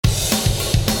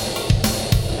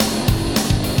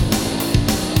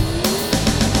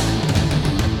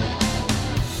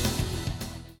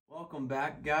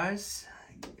back, guys.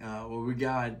 We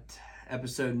got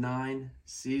Ep.9,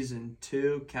 Season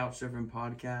 2, Couch Surfing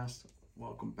Podcast.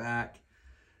 Welcome back.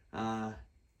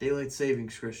 Daylight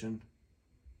savings, Christian.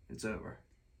 It's over.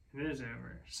 It is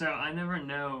over. So I never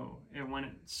know when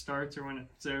it starts or when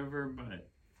it's over, but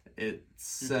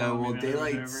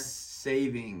daylight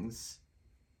savings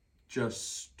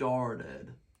just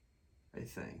started, I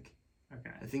think.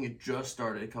 Okay. I think it just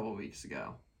started a couple weeks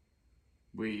ago.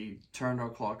 We turned our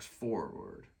clocks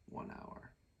forward 1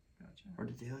 hour. Gotcha. Or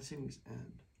did daylight savings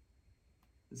end?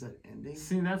 Is that ending?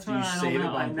 See, that's what I don't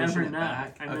know. I never know.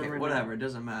 Okay, whatever. It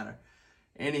doesn't matter.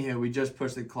 Anywho, we just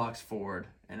pushed the clocks forward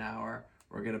an hour.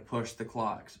 We're going to push the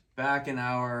clocks back an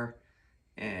hour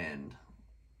in,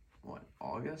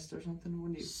 August or something?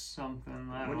 When do you... Something.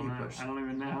 I don't know. I don't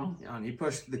even know. Yeah, and you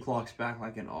push the clocks back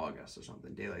like in August or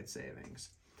something, daylight savings.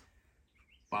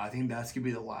 But I think that's going to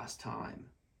be the last time.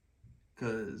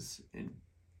 Because in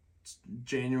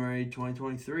January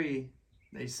 2023,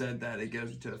 they said that it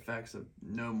goes into effect of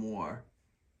no more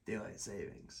daylight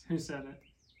savings. Who said it?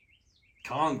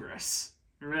 Congress.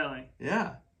 Really?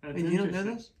 Yeah. That's Wait, you don't know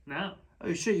this? No.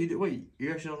 Oh shit! You do? Wait,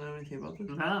 you actually don't know anything about this?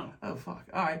 No. Oh fuck!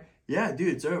 All right. Yeah,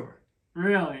 dude, it's over.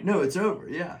 Really? No, it's over.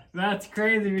 Yeah. That's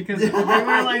crazy because we were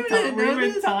like we've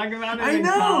been talking about it in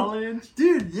college.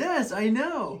 Dude, yes, I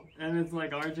know. And it's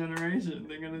like our generation,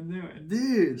 they're gonna do it.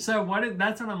 Dude. So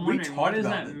that's what I'm wondering. What does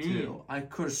that mean? Too. I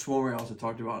could have sworn we also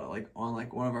talked about it on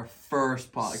one of our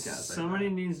first podcasts. Somebody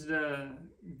needs to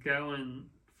go and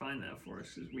find that for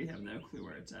us because we have no clue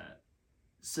where it's at.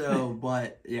 So,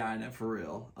 but yeah, I know, for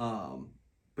real.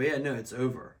 But yeah, no, it's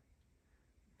over.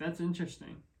 That's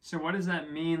interesting. So what does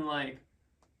that mean, like,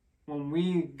 when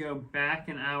we go back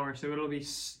an hour? So it'll be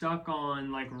stuck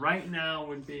on, like, right now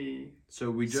would be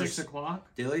 6 o'clock?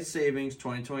 Daylight savings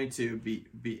 2022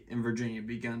 be in Virginia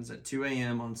begins at 2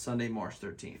 a.m. on Sunday, March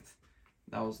 13th.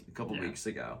 That was a couple weeks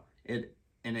ago. It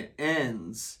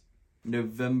ends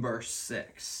November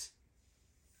 6th.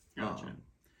 Gotcha.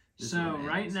 So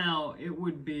right now it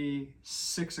would be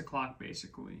 6 o'clock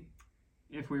basically.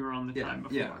 If we were on the time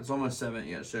before. Yeah, it's almost 7.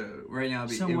 Yeah, so right now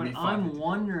it'd be. So what I'm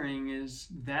wondering is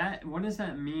what does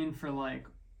that mean for, like?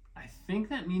 I think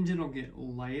that means it'll get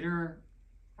lighter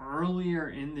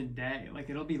earlier in the day. Like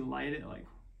it'll be light at like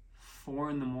 4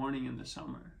 in the morning in the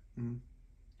summer,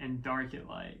 and dark at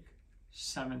like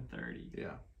 7:30.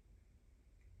 Yeah.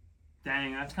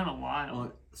 Dang, that's kind of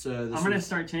wild. Well, I'm gonna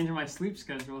start changing my sleep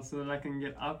schedule so that I can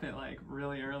get up at like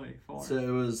really early 4. So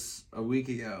it was a week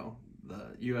ago.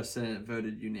 The U.S. Senate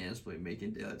voted unanimously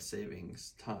making daylight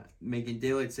savings time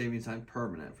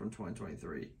permanent from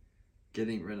 2023,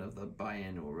 getting rid of the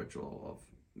biannual ritual of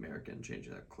American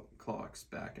changing their clocks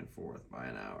back and forth by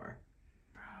an hour.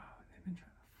 Bro,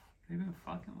 they've been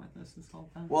fucking with us this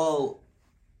whole time. Well,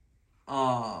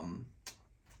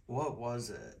 what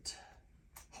was it?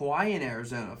 Hawaii and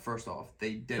Arizona. First off,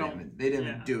 they didn't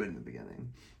even do it in the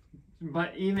beginning.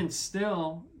 But even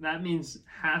still, that means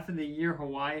half of the year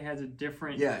Hawaii has a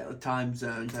different time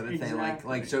zone type of thing.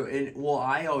 Like so.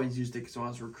 I always used it because when I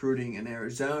was recruiting in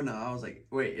Arizona, I was like,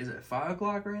 wait, is it 5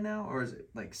 o'clock right now, or is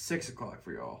it like 6 o'clock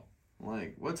for y'all?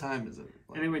 Like, what time is it?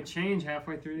 Like, and it would change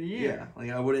halfway through the year. Yeah, like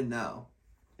I wouldn't know.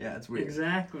 Yeah, it's weird.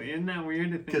 Exactly, isn't that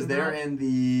weird to think? Because they're in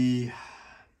the.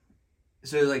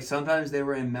 So like sometimes they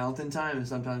were in Mountain Time and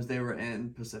sometimes they were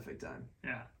in Pacific Time.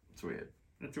 Yeah, it's weird.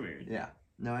 That's weird. Yeah.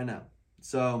 No, I know.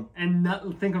 So and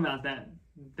think about that.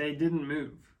 They didn't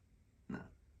move. No.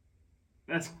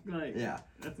 That's like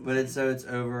but it's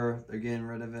over. They're getting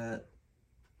rid of it.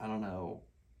 I don't know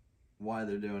why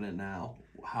they're doing it now.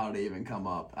 How to even come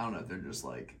up? I don't know if they're just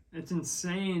like. It's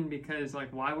insane because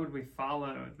like why would we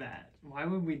follow that? Why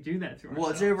would we do that to ourselves?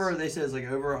 Well, it's over. They say it's like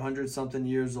over 100-something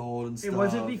years old and stuff.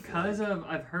 Was it because of?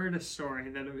 I've heard a story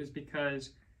that it was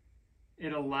because.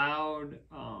 It allowed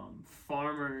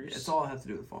farmers. It's all have to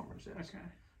do with farmers, yes. Okay.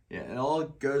 Yeah, it all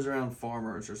goes around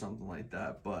farmers or something like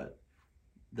that, but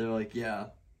they're like, yeah,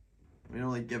 we don't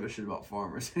really give a shit about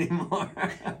farmers anymore.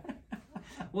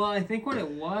 Well, I think what it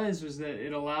was that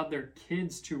it allowed their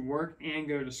kids to work and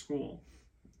go to school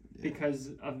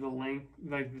because of the length,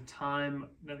 like the time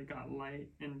that it got light,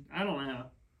 and I don't know,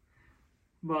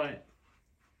 but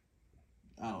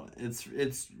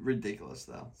it's ridiculous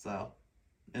though. So.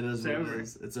 It is what it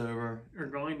is. It's over. Or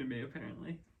going to be,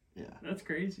 apparently. Yeah. That's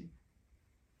crazy.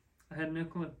 I had no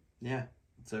clue. Yeah.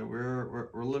 So we're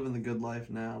living the good life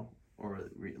now, or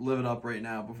we live it up right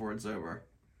now before it's over.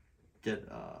 Get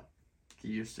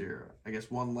used to your, I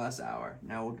guess, one less hour.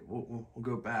 Now we'll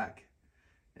go back.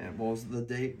 And what was the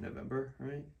date? November,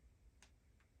 right?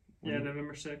 Yeah,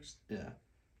 November 6th. Yeah.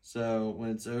 So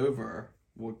when it's over,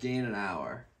 we'll gain an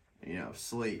hour, of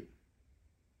sleep.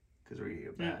 because we're gonna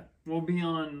get Yeah. back. We'll be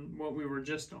on what we were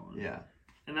just on. Yeah.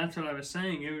 And that's what I was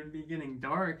saying. It would be getting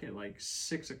dark at like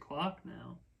 6 o'clock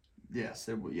now. Yes,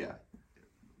 it would. Yeah.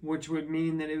 Which would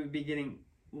mean that it would be getting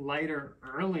lighter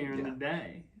earlier in the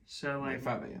day. So like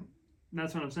 5 a.m.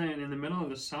 That's what I'm saying. In the middle of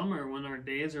the summer, when our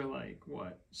days are like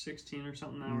 16 or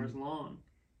something hours long,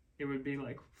 it would be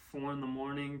like 4 in the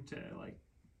morning to like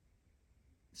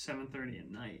 7:30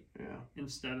 at night. Yeah.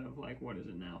 Instead of like what is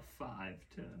it now, 5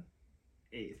 to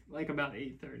 8, like about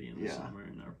 8:30 in the summer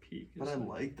in our peak. But I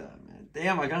like that, man.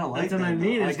 Damn, I kind of like that. That's what I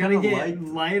mean. It's gonna get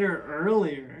lighter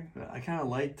earlier. I kind of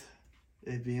liked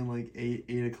it being like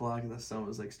 8 o'clock in the sun. It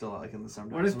was like still like in the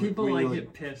summer. What if people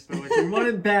get pissed? They're like, we want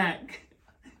it back.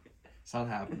 It's not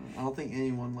happening. I don't think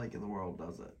anyone like in the world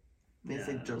does it. They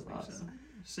think just us. So.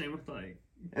 Same with like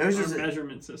it was our just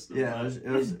measurement system. Yeah, it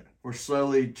was. We're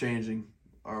slowly changing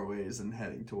our ways and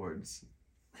heading towards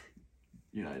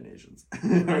United Nations.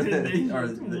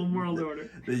 One world order.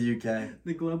 The UK.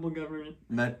 The global government.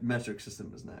 Metric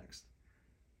system is next.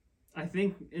 I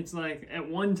think it's like at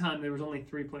one time there was only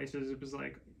 3 places. It was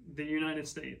like the United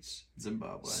States,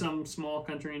 Zimbabwe, some small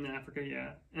country in Africa,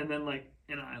 and then like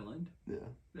an island. Yeah.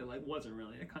 That like wasn't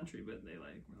really a country, but they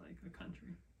like were like a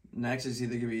country. Next is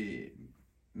either gonna be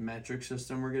metric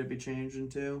system we're gonna be changing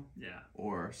to. Yeah.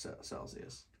 Or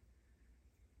Celsius.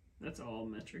 That's all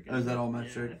metric. Oh, is that all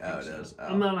metric? Yeah, it is. Oh.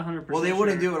 I'm not 100%. Well, they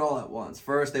wouldn't do it all at once.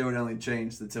 First, they would only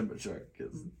change the temperature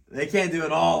because they can't do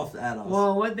it all at us.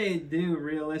 Well, what they do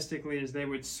realistically is they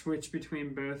would switch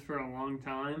between both for a long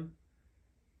time,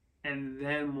 and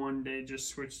then one day just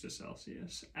switch to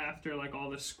Celsius after like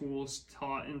all the schools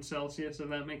taught in Celsius. If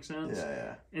that makes sense.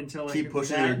 Yeah. Until like keep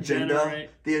pushing their agenda.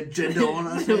 The agenda on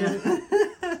us.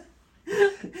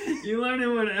 You learn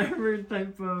in whatever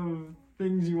type of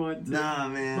things you want to. Nah,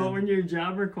 man. But when your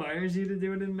job requires you to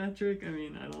do it in metric, I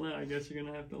mean, I don't know. I guess you're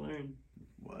gonna have to learn.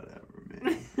 Whatever,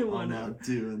 man. I'm not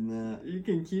doing that. You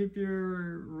can keep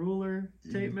your ruler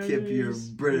tape measures. Keep your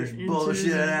British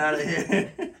bullshit out of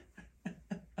here.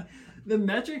 The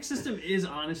metric system is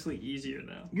honestly easier,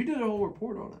 though. You did a whole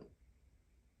report on it.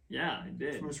 Yeah, I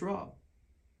did. For Miss Rob.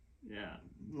 Yeah.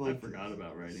 Like, I forgot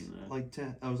about writing that. Like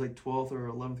 10. I was like 12th or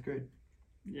 11th grade.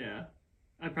 Yeah.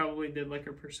 I probably did like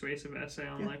a persuasive essay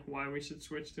on like why we should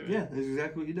switch to it. Yeah, that's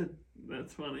exactly what you did.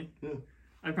 That's funny. Yeah.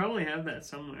 I probably have that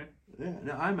somewhere. Yeah,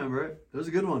 no, I remember it. It was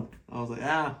a good one. I was like,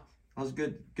 that was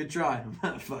good. Good try. I'm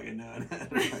not fucking doing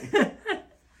it.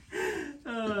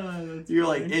 You're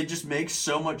funny. Like, it just makes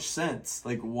so much sense.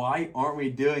 Like, why aren't we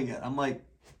doing it? I'm like,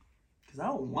 because I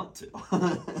don't want to. I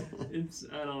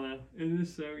don't know. It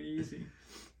is so easy.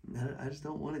 I just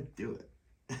don't want to do it.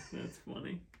 That's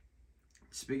funny.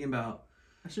 Speaking about...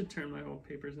 I should turn my old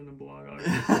papers into blog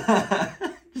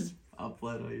Just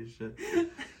upload all your shit.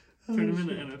 Turn them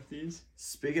into NFTs.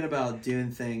 Speaking about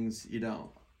doing things you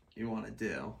want to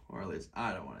do, or at least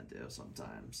I don't want to do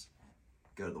sometimes,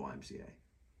 go to the YMCA.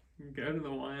 Go to the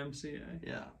YMCA?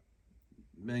 Yeah.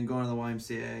 Been going to the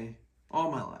YMCA all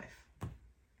my life.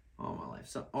 All my life.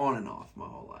 So on and off my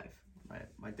whole life.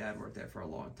 My dad worked there for a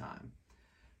long time.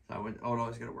 So I would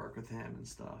always go to work with him and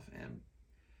stuff. And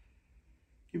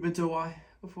you've been to a Y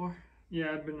before?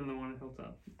 Yeah, I've been in the one at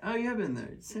Hilltop. Oh, you have been there.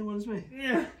 Same one as me.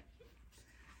 Yeah.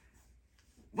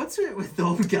 What's it with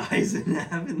those guys and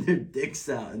having their dicks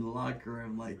out in the locker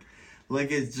room? Like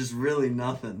it's just really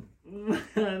nothing. I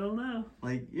don't know.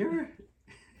 Like, you're...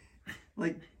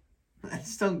 Like, I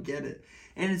just don't get it.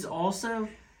 And it's also,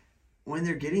 when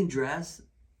they're getting dressed,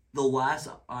 the last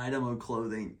item of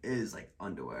clothing is, like,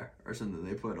 underwear or something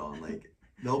they put on. Like,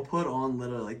 they'll put on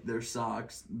literally, like, their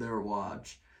socks, their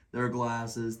watch, their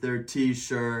glasses, their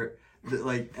t-shirt,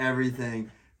 like,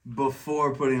 everything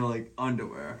before putting on, like,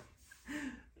 underwear.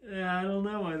 Yeah, I don't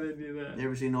know why they do that. You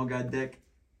ever seen old guy dick?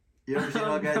 You ever seen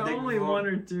old guy dick Only before? one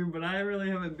or two, but I really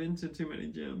haven't been to too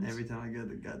many gyms. Every time I go to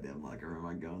the goddamn locker room,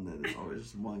 I go in there, there's always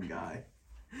just one guy.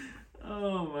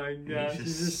 Oh my gosh,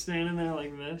 he's just standing there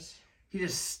like this? He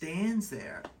just stands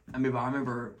there. I mean, but I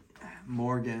remember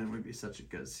Morgan would be such a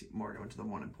good... Morgan went to the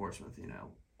one in Portsmouth,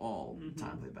 all the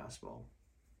time played basketball.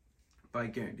 But I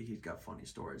guarantee he's got funny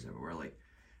stories everywhere. Like,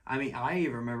 I mean, I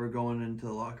even remember going into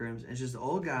the locker rooms, and it's just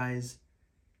old guys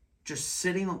just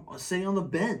sitting on the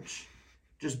bench,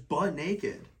 just butt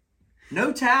naked.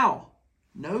 No towel.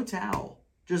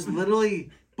 Just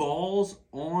literally balls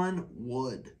on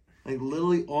wood. Like,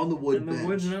 literally on the wood bench. And the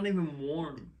wood's not even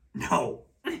warm. No.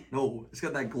 It's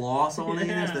got that gloss on it.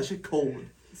 Yeah. That shit cold.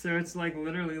 So it's like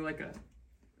literally like a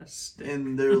stick.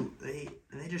 And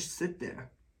they just sit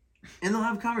there. And they'll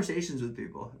have conversations with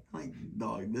people. Like,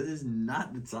 dog, this is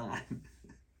not the time.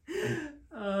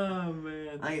 Oh,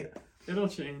 man. It'll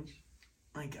change.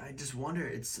 like I just wonder.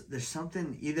 There's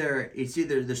something either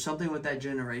there's something with that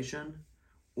generation,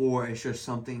 or it's just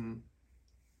something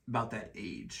about that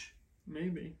age.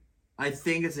 Maybe. I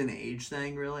think it's an age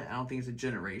thing, really. I don't think it's a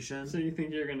generation. So you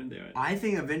think you're gonna do it? I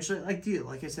think eventually,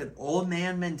 like I said, old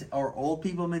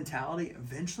people mentality.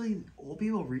 Eventually, old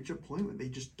people reach a point where they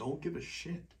just don't give a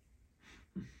shit,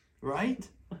 right?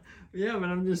 Yeah, but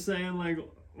I'm just saying, like,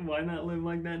 why not live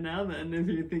like that now then? If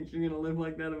you think you're gonna live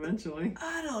like that eventually.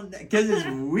 I don't know, because it's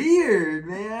weird,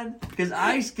 man. Because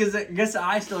I guess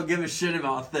I still give a shit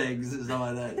about things and stuff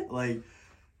like that. Like,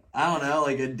 I don't know,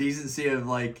 like a decency of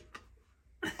like.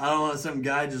 I don't want some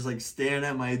guy just like staring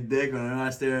at my dick when I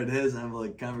stare at his and have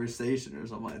like conversation or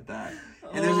something like that.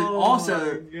 And there's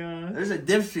there's a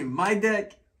difference between my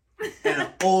dick and an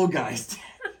old guy's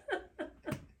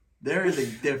dick. There is a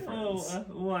difference. Oh,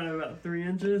 what, about 3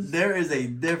 inches? There is a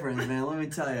difference, man. Let me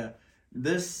tell you.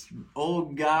 This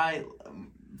old guy,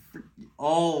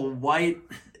 all white,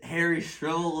 hairy,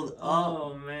 shriveled up.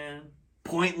 Oh, man.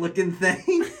 Point-looking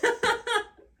thing.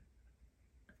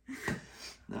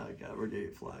 No, God, we're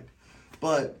getting flagged.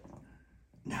 But,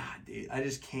 nah, dude, I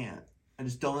just can't. I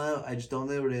just don't know. I just don't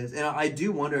know what it is. And I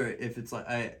do wonder if it's like,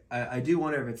 I do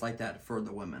wonder if it's like that for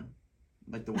the women.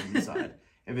 Like the women's side.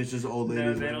 If it's just old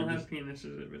ladies. No, they don't have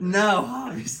penises over there. No,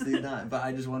 obviously not. But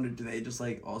I just wonder, do they just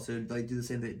like also like do the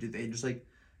same thing? Do they just like,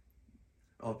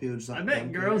 oh, people just like. I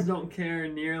bet girls don't care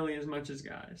nearly as much as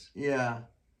guys. Yeah.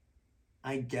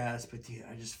 I guess, but dude,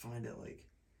 I just find it like.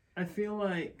 I feel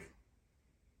like.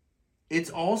 It's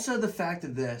also the fact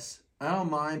of this. I don't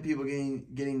mind people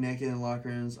getting naked in locker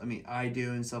rooms. I mean, I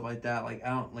do and stuff like that. Like,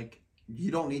 I don't, like,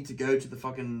 you don't need to go to the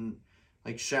fucking,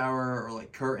 like, shower or,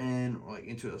 like, curtain or, like,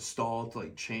 into a stall to,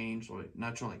 like, change. Or, like,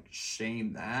 not trying to, like,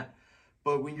 shame that.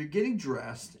 But when you're getting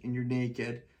dressed and you're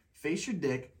naked, face your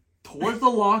dick towards the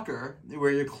locker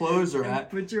where your clothes are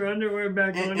at. Put your underwear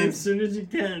back on as soon as you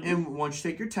can. And once you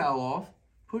take your towel off,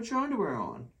 put your underwear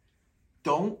on.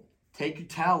 Don't take your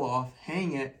towel off,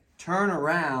 hang it, turn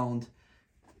around,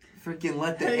 freaking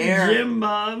let the air Jim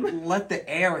Bob. Let the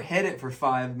air hit it for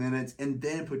 5 minutes, and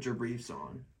then put your briefs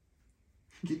on.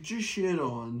 Get your shit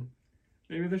on.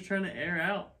 Maybe they're trying to air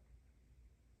out.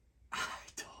 I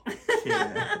don't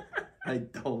care. I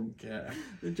don't care.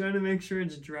 They're trying to make sure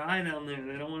it's dry down there.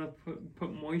 They don't want to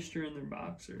put moisture in their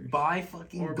boxers. Buy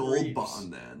fucking or Gold briefs.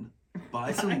 Bond then.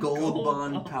 Buy some Gold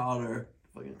Bond powder.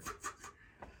 Fucking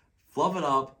fluff it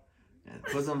up and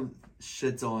put some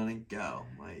shits on and go.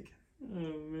 Like,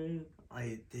 oh man,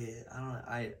 I did. I don't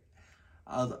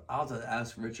know. I'll have to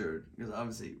ask Richard, because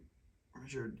obviously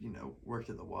Richard, worked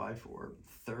at the Y for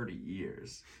 30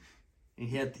 years, and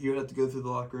you would have to go through the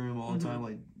locker room all the time,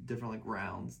 like different like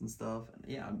rounds and stuff.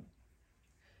 And yeah,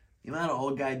 the amount of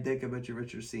old guy dick I bet you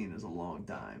Richard's seen is a long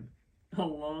time. A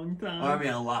long time. I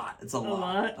mean, a lot. It's a lot.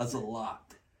 Lot? That's a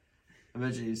lot. I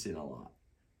bet you've seen a lot.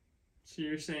 So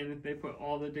you're saying if they put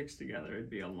all the dicks together, it'd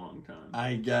be a long time.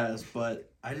 I guess,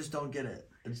 but I just don't get it.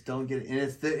 I just don't get it. And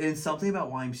it's something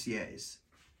about YMCA's.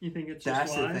 You think it's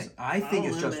That's just the lies? thing. I think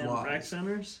it's just lies. lies. Rec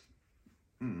centers?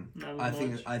 Not as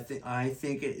much. I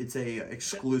think it's a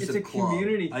exclusive It's a club.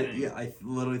 community thing. I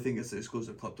literally think it's an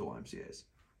exclusive club to YMCA's.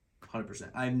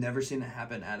 100%. I've never seen it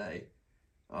happen at a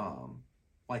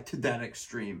like to that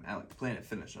extreme at like Planet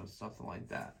Fitness or something like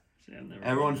that. See, I've never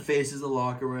Everyone done it. faces the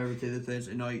locker, wherever take the things.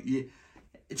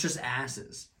 It's just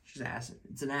asses. It's just asses.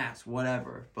 It's an ass,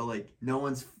 whatever. But like no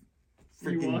one's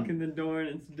freaking. You walk in the door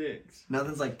and it's dicks.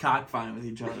 Nothing's like cockfighting with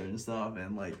each other and stuff.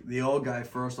 And like the old guy,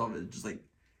 first off, is just like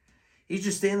he's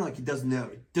just standing like he doesn't know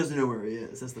where he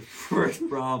is. That's the first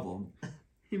problem.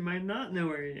 He might not know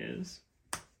where he is.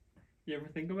 You ever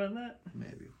think about that?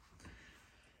 Maybe.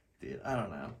 Dude, I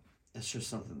don't know. It's just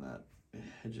something that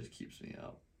it just keeps me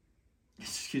up. It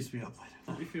just keeps me up late at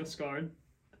Do night. you feel scarred?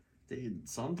 Dude,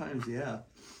 sometimes, yeah.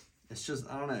 It's just,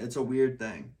 I don't know. It's a weird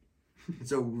thing.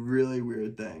 It's a really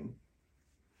weird thing.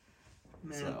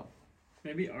 Man, So,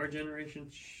 maybe our generation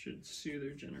should sue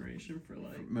their generation for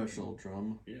like emotional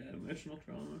trauma. yeah, emotional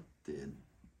trauma. Dude,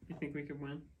 You think we could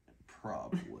win?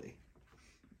 probably.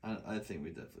 I think we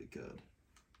definitely could.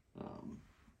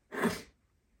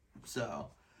 So,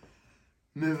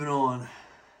 moving on.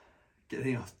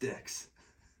 Getting off dicks.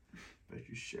 Bet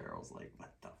you Cheryl's like,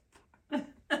 what the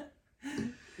fuck?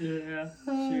 Yeah,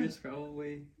 she was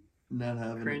probably Not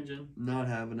having cringing. it. Not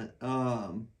having it.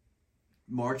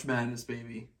 March Madness,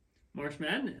 baby. March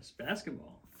Madness,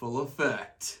 basketball. Full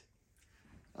effect.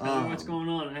 Tell me what's going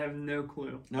on. I have no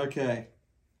clue. Okay.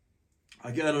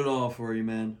 I got it all for you,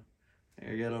 man.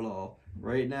 I got it all.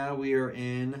 Right now we are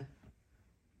in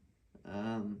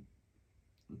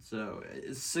so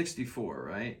it's 64,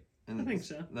 right? And I think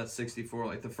so. That's 64,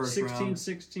 like the first 16, round.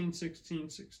 16, 16,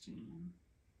 16.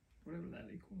 Whatever that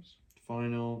equals.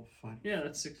 Final. Yeah,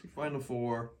 that's 64. Final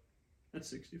four. That's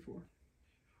 64.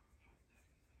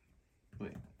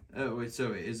 Wait,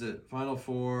 so is it Final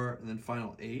Four and then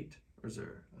Final Eight? Or is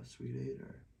there a Sweet Eight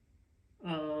or?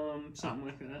 Something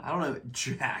like that. I don't know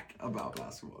jack about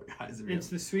basketball, guys. It's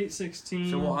the Sweet 16.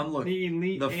 So I'm looking. The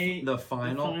Elite 8. The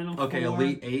final. Final okay, four.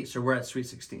 Elite 8. So we're at Sweet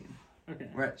 16. Okay.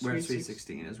 We're at Sweet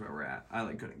 16 is where we're at. I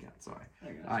like couldn't count. Sorry.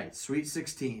 All right, Sweet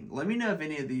 16. Let me know if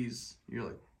any of these you're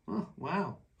like, oh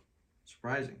wow,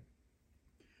 surprising.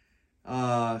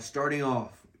 Starting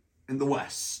off in the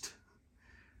West.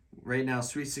 Right now,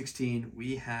 Sweet 16,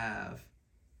 we have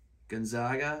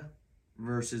Gonzaga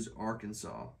versus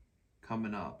Arkansas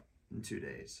coming up in 2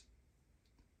 days.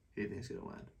 Who do you think's going to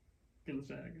win?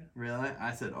 Gonzaga. Really?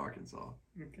 I said Arkansas.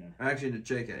 Okay. Actually, no,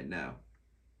 JK, no.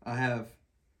 I have,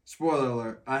 spoiler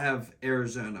alert, I have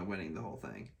Arizona winning the whole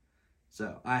thing.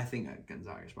 So, I think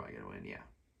Gonzaga's probably going to win, yeah.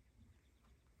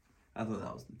 I thought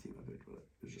that was the team I picked, but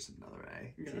it was just another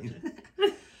A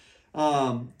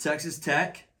team. Texas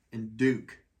Tech and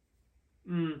Duke.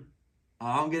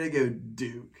 I'm going to go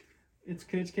Duke. It's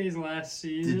Coach K's last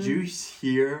season. Did you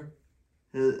hear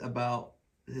about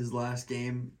his last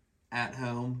game at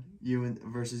home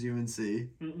versus UNC?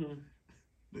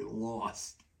 They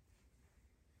lost.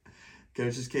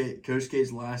 Coach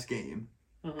K's last game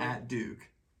at Duke.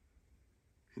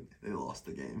 They lost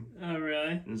the game. Oh,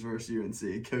 really? It was versus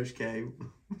UNC. Coach K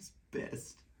was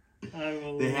pissed.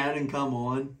 I They had him come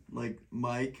on, like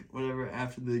Mike, whatever,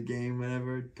 after the game,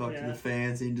 whatever, talk to the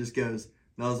fans, and he just goes,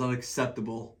 "That was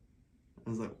unacceptable." I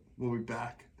was like, "We'll be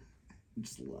back." He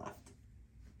just left.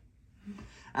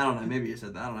 I don't know. Maybe he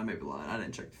said that. I don't know. Maybe lying. I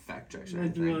didn't check the fact checks or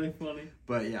That's anything. really funny.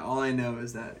 But yeah, all I know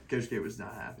is that Coach K was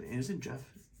not happy. And isn't Jeff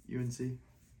UNC?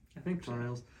 I think so.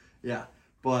 Trials? Yeah,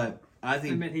 but I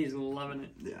think. I bet he's loving it.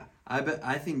 Yeah, I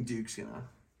think Duke's gonna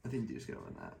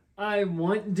win that. I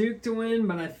want Duke to win,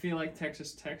 but I feel like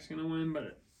Texas Tech's gonna win.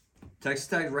 But Texas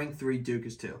Tech ranked 3, Duke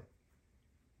is 2.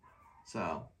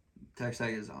 So Texas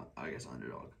Tech is, I guess,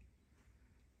 underdog.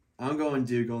 I'm going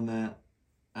Duke on that.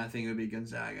 I think it would be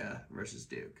Gonzaga versus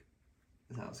Duke.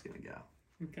 That's how it's gonna go.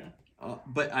 Okay.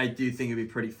 But I do think it'd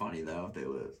be pretty funny though if they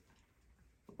lose.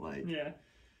 Like. Yeah.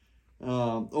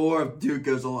 Or if Duke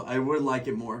goes all, I would like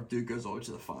it more if Duke goes all the way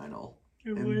to the final.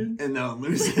 And no one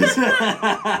loses.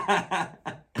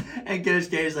 And Coach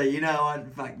K's like, you know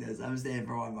what? Fuck this. I'm staying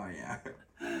for one more year.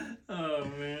 Oh,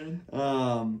 man.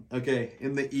 Okay,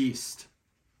 in the East,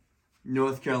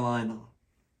 North Carolina.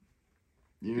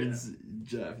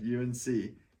 UNC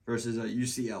versus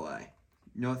UCLA.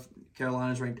 North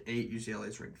Carolina's ranked 8,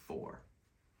 UCLA's ranked 4.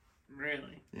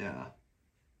 Really? Yeah.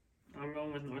 I'm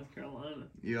going with North Carolina.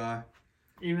 You are?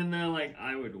 Even though, like,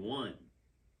 I would want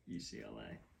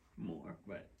UCLA more,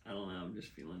 but I don't know. I'm just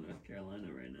feeling North Carolina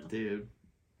right now. Dude,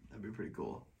 that'd be pretty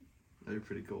cool.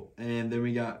 And then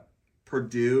we got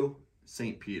Purdue,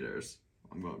 St. Peter's.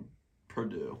 I'm going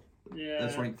Purdue. Yeah.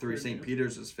 That's ranked 3. Purdue. St.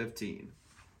 Peter's is 15.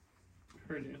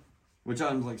 Purdue. Which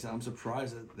I'm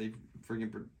surprised that they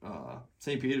freaking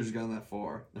St. Peter's gone that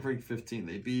far. They're freaking 15.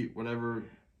 They beat whatever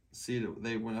seed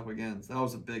they went up against. That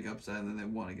was a big upset, and then they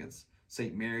won against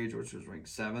St. Mary's, which was ranked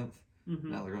 7th.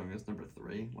 Now they're going against number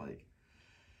 3. Like,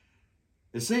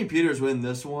 if St. Peter's win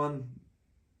this one,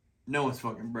 no one's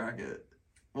fucking bracket.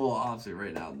 Well, obviously,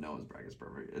 right now, no one's bracket's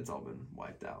perfect. It's all been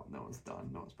wiped out. No one's done.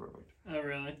 No one's perfect. Oh,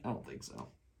 really? I don't think so.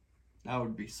 I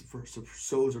would be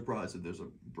so surprised if there's a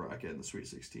bracket in the Sweet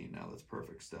 16 now that's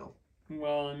perfect still.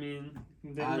 Well, I mean,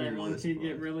 didn't that one team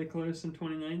get really close in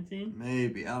 2019?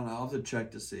 Maybe. I don't know. I'll have to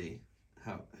check to see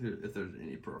if there's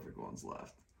any perfect ones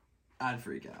left. I'd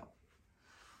freak out.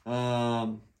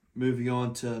 Moving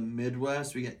on to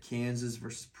Midwest, we got Kansas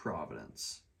versus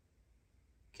Providence.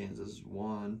 Kansas is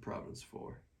 1, Providence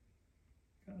 4.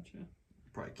 Gotcha.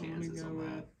 Probably Kansas on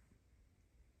that.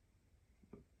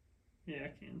 Yeah,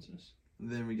 Kansas.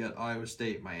 And then we got Iowa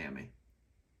State, Miami.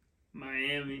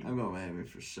 Miami. I'm going Miami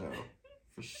for sure.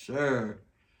 For sure.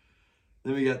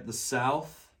 Then we got the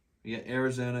South. We got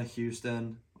Arizona,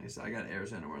 Houston. Like I said, I got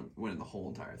Arizona winning the whole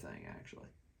entire thing, actually.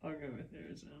 I'll go with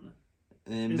Arizona.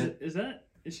 And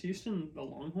Is Houston the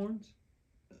Longhorns?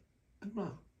 I don't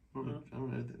know. I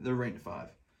don't know. They're ranked 5.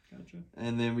 Gotcha.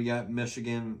 And then we got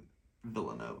Michigan,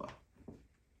 Villanova.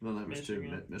 Villanova's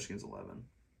Michigan. 2. Michigan's 11.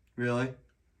 Really?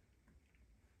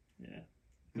 Yeah.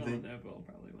 You think? Villanova will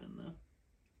probably win though.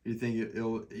 You think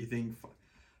You think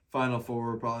Final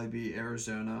Four will probably be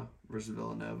Arizona versus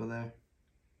Villanova there?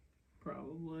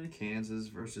 Probably. Kansas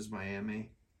versus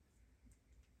Miami.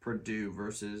 Purdue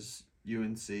versus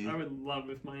UNC. I would love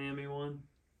if Miami won.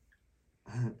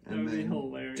 and would be then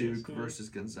hilarious, Duke man. versus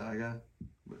Gonzaga.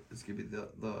 It's gonna be the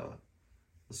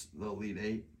Elite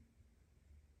Eight.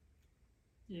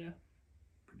 Yeah.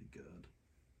 Pretty good.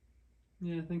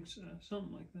 Yeah, I think so.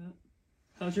 Something like that.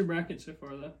 How's your bracket so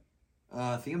far, though?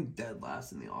 I think I'm dead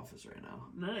last in the office right now.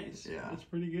 Nice. Yeah. That's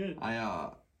pretty good.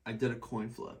 I did a coin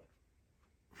flip.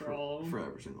 For all of them? For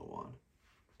every single one.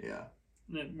 Yeah.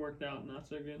 And it worked out not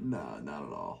so good? No, not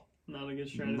at all. Not a good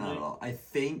strategy? Not at all. I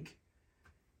think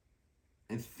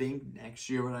next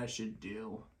year what I should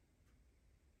do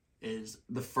is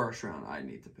the first round I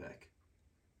need to pick.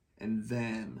 And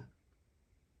then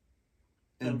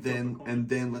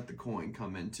let the coin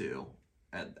come into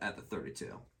at the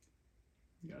 32.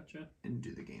 Gotcha. And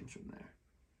do the games from there.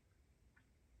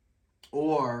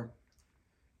 Or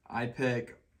I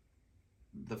pick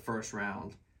the first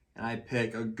round and I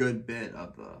pick a good bit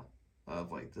of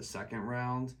the second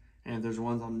round, and if there's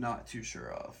ones I'm not too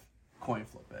sure of, coin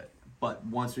flip it. But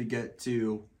once we get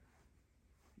to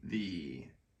the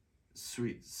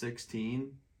Sweet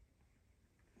 16,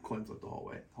 coin flip the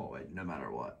whole way, no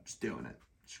matter what. Just doing it.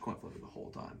 Just coin flip it the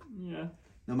whole time. Yeah.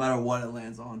 No matter what it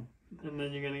lands on. And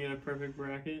then you're going to get a perfect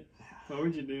bracket. What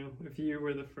would you do if you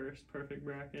were the first perfect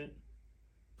bracket?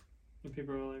 And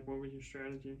people were like, what was your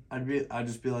strategy? I'd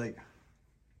just be like,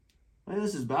 hey,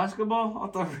 this is basketball? I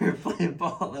thought we were playing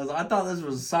ball. I thought this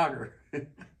was soccer.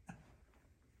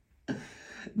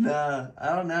 Nah,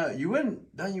 I don't know.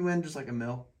 Don't you win just like $1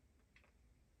 million?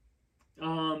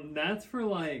 That's for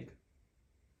like,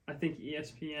 I think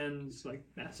ESPN's like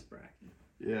best bracket.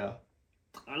 Yeah.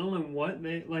 I don't know what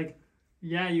they like.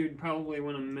 Yeah, you'd probably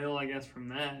win $1 million, I guess, from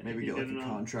that. Maybe get like a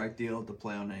contract deal to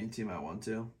play on any team I want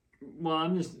to. Well,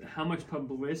 I'm just how much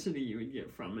publicity you would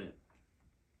get from it.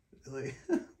 Like,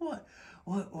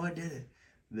 what did it?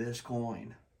 This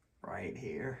coin right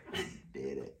here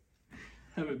did it.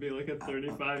 Have it be like a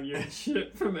 35-year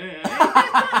shit from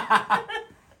AA.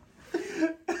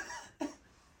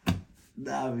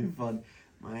 That'd be fun.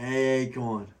 My AA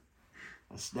coin.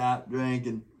 I stopped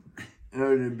drinking.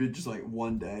 It'd be just like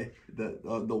one day, the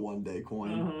 1 day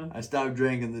coin. Uh-huh. I stopped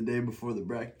drinking the day before the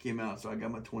bracket came out, so I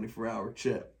got my 24-hour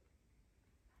chip.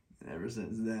 And ever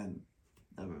since then,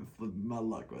 I've been flipping my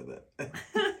luck with it.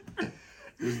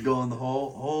 Just going the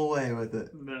whole way with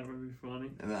it. That would be funny.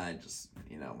 And then I just,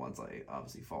 once I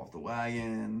obviously fall off the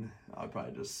wagon, I'll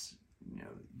probably just,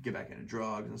 get back into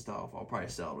drugs and stuff. I'll probably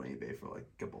sell it on eBay for like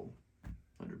a couple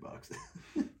 $100.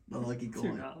 The lucky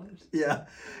coin. $2. Yeah.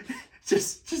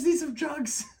 Just need some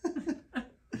drugs.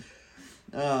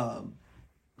 That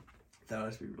would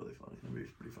just be really funny. That'd be a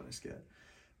pretty funny skit.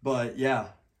 But yeah,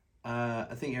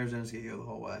 I think Arizona's gonna go the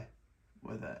whole way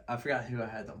with it. I forgot who I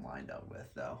had them lined up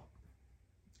with though.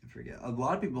 I forget. A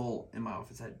lot of people in my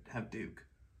office have Duke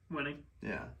Winning.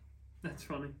 Yeah. That's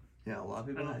funny. Yeah, a lot of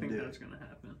people. I don't think Duke. that's gonna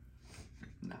happen.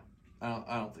 No,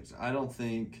 I don't think so. I don't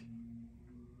think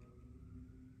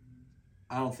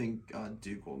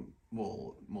Duke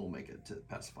will make it to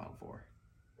past the Final Four.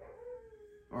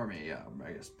 Or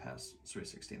I guess past Sweet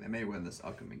 16. They may win this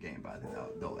upcoming game, but I think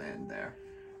they'll end there.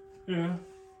 Yeah.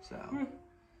 So,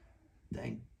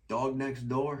 dang, dog next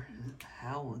door,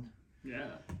 howling.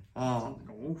 Yeah.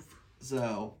 Oof.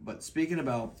 So, but speaking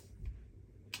about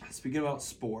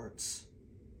sports,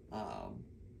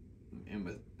 and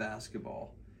with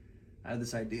basketball, I had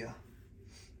this idea.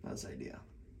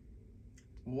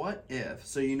 What if,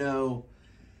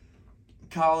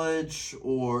 college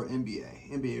or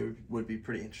NBA? NBA would be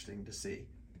pretty interesting to see.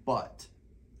 But,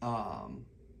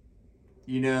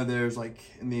 there's like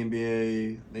in the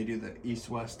NBA, they do the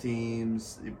East-West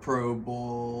teams, the Pro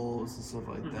Bowls and stuff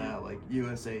like that, like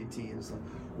USA teams and stuff.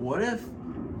 What if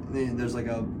there's like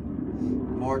a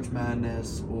March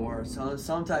Madness or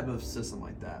some type of system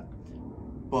like that?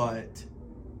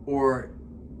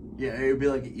 It would be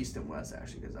like an East and West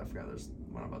actually, because I forgot there's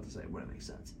what I'm about to say. It wouldn't make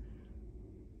sense.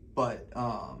 But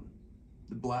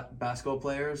the black basketball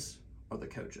players are the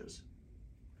coaches.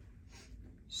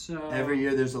 So every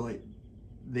year there's the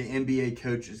NBA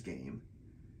coaches game,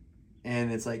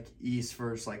 and it's like East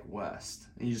versus like West,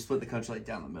 and you just split the country like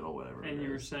down the middle, whatever. And you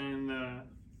were saying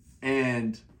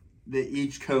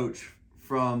each coach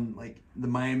from like the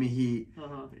Miami Heat,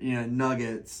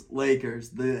 Nuggets, Lakers,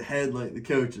 the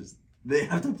coaches, they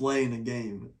have to play in a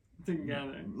game.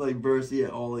 Together. Like versus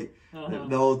all the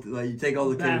whole you take all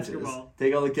the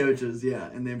coaches,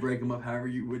 and then break them up however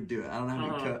you would do it. I don't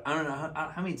know I don't know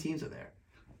how many teams are there.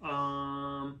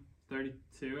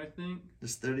 32, I think.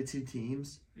 There's 32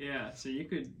 teams. Yeah, so you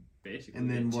could basically and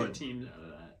then get what? 2 teams out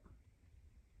of that.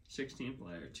 2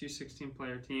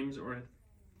 16-player teams or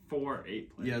 4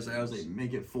 8-player. Yeah, so I was like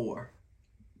make it 4.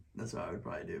 That's what I would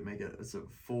probably do. Make it so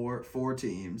four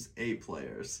teams, 8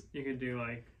 players. You could do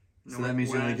like. So that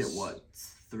means you only get what?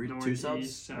 2 subs,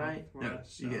 Northeast, right? No,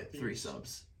 Southwest, you get 3 Southeast.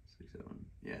 subs. 6, 7,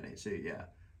 yeah, and 8. So yeah,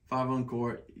 5 on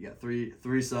court. You got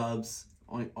three subs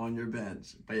on your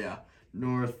bench. But yeah,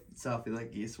 north, south,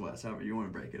 like east, west, however you want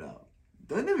to break it up.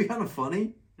 Doesn't that be kind of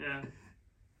funny? Yeah.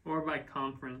 Or by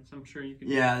conference, I'm sure you could.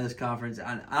 Yeah, this conference.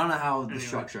 I don't know how the Anyway,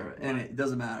 structure of it, and what? it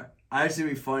doesn't matter. I actually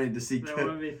be funny to see. That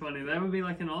would be funny. That would be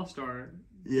like an all-star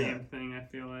Yeah. game thing, I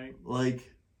feel like.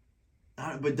 Like,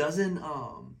 but doesn't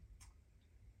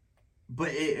But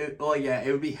it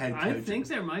would be head coaches. I think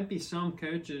there might be some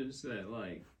coaches that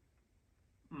like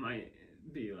might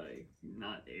be like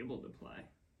not able to play.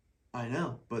 I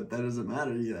know, but that doesn't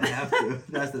matter. You have to.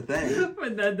 That's the thing.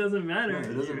 But that doesn't matter. No,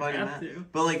 it doesn't You fucking have matter. to.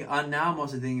 But like now, I'm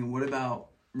also thinking, what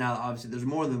about now? Obviously, there's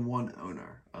more than one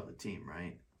owner of the team,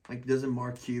 right? Like, doesn't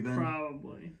Mark Cuban?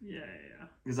 Probably. Yeah.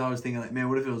 Because I was thinking, like, man,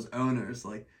 what if it was owners?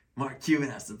 Like, Mark Cuban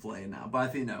has to play now. But I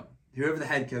think no, whoever the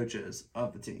head coach is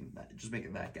of the team, just make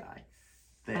it that guy.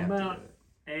 They How have about to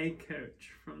do it. a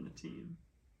coach from the team?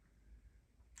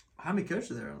 How many coaches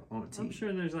are there on a team? I'm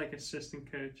sure there's like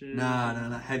assistant coaches. No,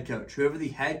 head coach. Whoever the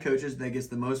head coach is that gets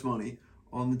the most money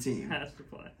on the team Has to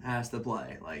play. has to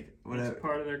play. Like, whatever. It's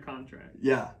part of their contract.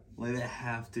 Yeah, like they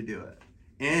have to do it.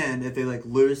 And if they like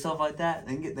lose stuff like that,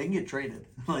 they can get traded.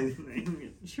 Like, They can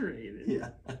get traded. yeah.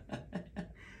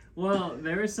 Well,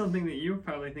 there is something that you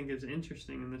probably think is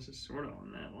interesting, and this is sort of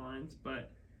on that lines,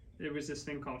 but there was this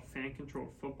thing called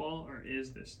fan-controlled football, or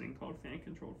is this thing called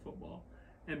fan-controlled football.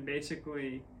 And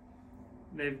basically,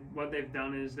 what they've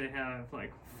done is they have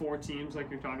like 4 teams, like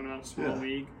you're talking about, a small Yeah.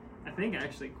 league. I think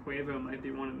actually Quavo might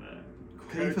be one of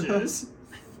the Quavo? coaches.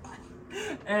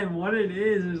 And what it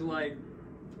is like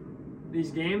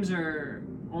these games are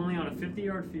only on a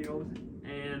 50-yard field,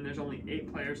 and there's only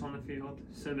 8 players on the field,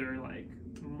 so they're like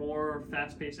more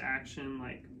fast-paced action,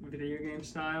 like video game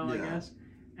style, I Yeah. guess.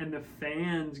 And the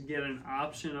fans get an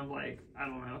option of like, I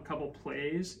don't know, a couple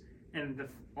plays, and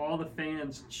all the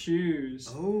fans choose,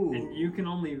 Oh. and you can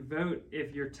only vote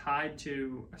if you're tied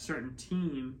to a certain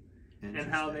team. And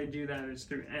how they do that is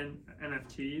through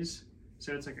NFTs.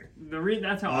 So it's like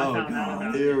that's how I found out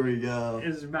about here it. we go.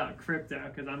 It's about crypto,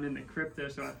 because I'm into crypto,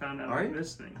 so I found out Are about you?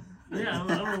 this thing. Yeah, I'm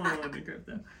a little into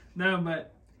crypto. No,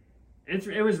 but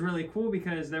it was really cool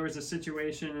because there was a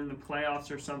situation in the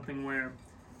playoffs or something where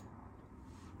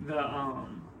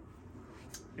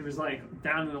it was like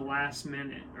down to the last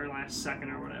minute or last second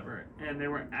or whatever, and there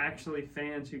were actually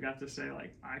fans who got to say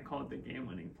like, I called the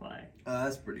game-winning play.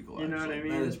 That's pretty cool. You know what I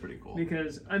mean? That is pretty cool.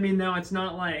 Because, I mean, no, it's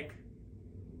not like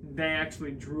they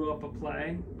actually drew up a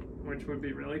play, which would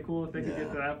be really cool if they could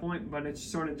get to that point, but it's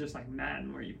sort of just like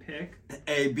Madden where you pick.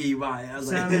 A, B, Y. I was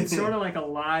So like, it's sort of like a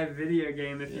live video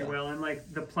game, if you Yeah. will, and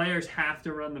like the players have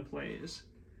to run the plays.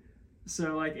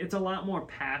 So like it's a lot more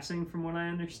passing from what I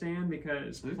understand,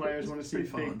 because Okay, players want to it's see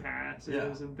pretty big fun. passes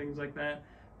Yeah. and things like that.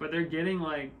 But they're getting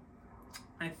like,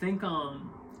 I think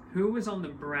who was on the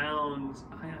Browns?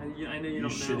 I know you You're don't know.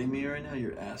 shitting me right now?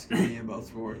 You're asking me about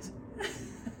sports.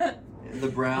 The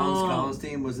Browns college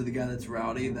team, was it the guy that's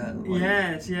rowdy? That like,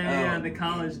 Yes, yeah, the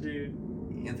college dude.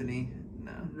 Anthony?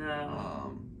 No.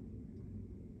 No.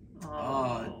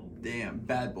 Oh, damn.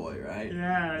 Bad boy, right?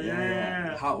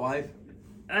 Yeah. Hot wife?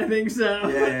 I think so.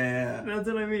 Yeah. That's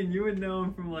what I mean. You would know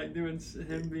him from like doing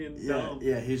him being dumb.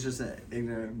 Yeah, he's just an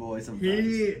ignorant boy sometimes.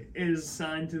 He is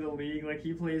signed to the league. Like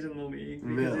he plays in the league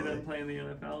because Really? he doesn't play in the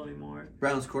NFL anymore.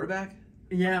 Browns quarterback?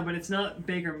 Yeah, but it's not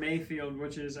Baker Mayfield,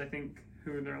 which is I think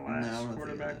who their last I don't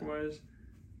quarterback think was.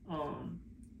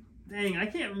 Dang, I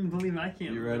can't believe I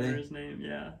can't You remember ready? his name.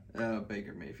 Yeah.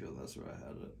 Baker Mayfield, that's where I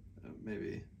had it.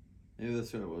 Maybe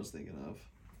that's what I was thinking of.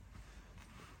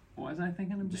 Was I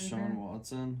thinking of Baker? Deshaun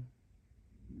Watson,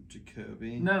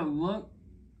 Jacoby. No,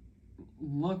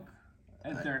 look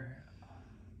at their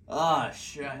Ah,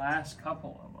 shit. last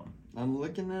couple of them. I'm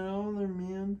looking at all there,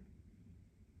 man.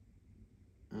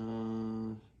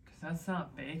 Because that's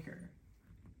not Baker.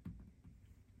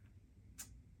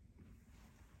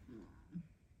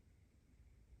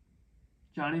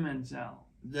 Johnny Manziel.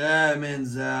 Yeah,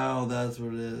 Manziel, that's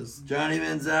what it is. Johnny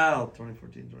Manziel,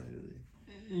 2014,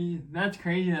 2015. That's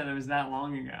crazy that it was that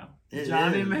long ago. It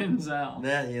Johnny is. Manziel.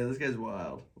 This guy's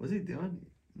wild. What's he doing?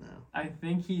 No. I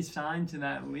think he's signed to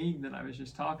that league that I was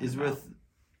just talking He's about. with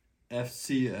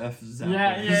FCF Zappers.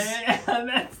 Yeah.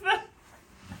 That's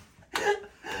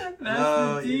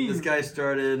the team. This guy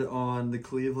started on the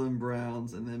Cleveland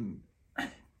Browns, and then,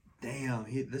 damn,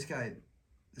 this guy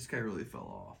really fell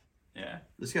off. Yeah.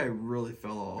 This guy really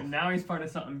fell off. But now he's part of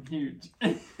something huge.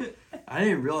 I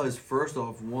didn't realize, first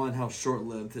off, how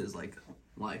short-lived his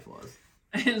life was.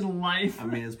 His life. I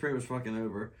mean, it's pretty much fucking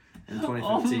over in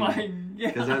Oh 2015. my god.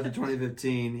 Because after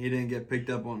 2015, he didn't get picked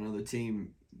up on another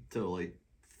team till like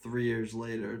 3 years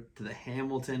later to the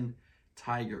Hamilton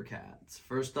Tiger Cats.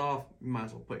 First off, you might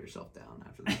as well put yourself down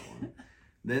after that one.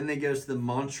 Then they goes to the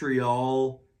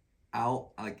Montreal I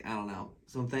don't know,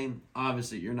 something.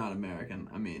 Obviously, you're not American.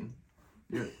 I mean,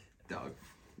 you're dog.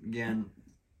 Again,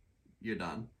 you're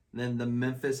done. Then the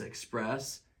Memphis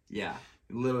Express. Yeah,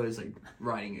 literally is like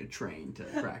riding a train to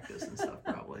practice and stuff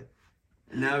probably.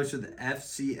 And now it's with the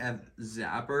FCF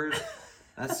Zappers.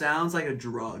 That sounds like a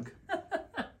drug.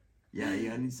 Yeah, you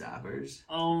got any zappers?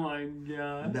 Oh my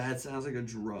god. That sounds like a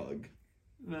drug.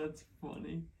 That's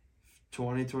funny.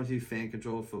 2022 fan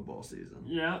controlled football season.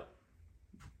 Yep.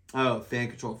 Oh, fan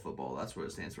controlled football. That's what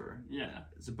it stands for. Yeah.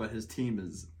 But his team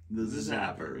is the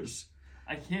Zappers.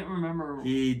 I can't remember.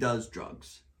 He does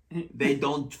drugs. They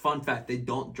don't. Fun fact: they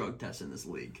don't drug test in this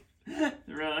league.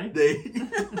 Really? They.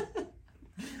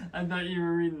 I thought you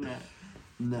were reading that.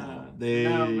 No,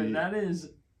 No, but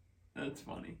that's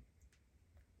funny.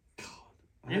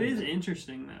 God, It is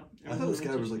interesting though. I thought this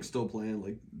guy was like still playing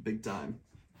like big time.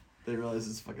 They realized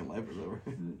his fucking life was over.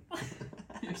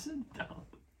 You're so dumb.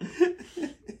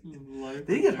 Did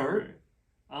he get hurt?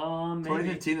 Maybe.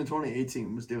 2015 and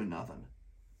 2018 was doing nothing.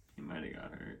 He might have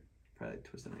got hurt. Probably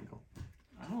twisted ankle.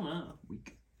 I don't know.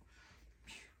 Weak.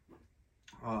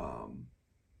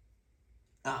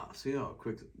 So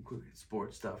quick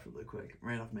sports stuff really quick.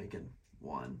 Randolph-Macon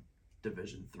won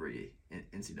Division III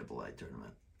NCAA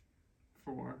tournament.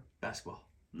 For Basketball.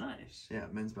 nice. Yeah,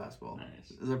 men's basketball.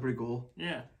 Nice. Is that pretty cool?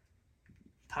 Yeah.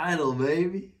 Title,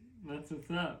 baby. That's what's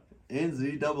up.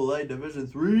 NCAA Division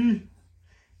III.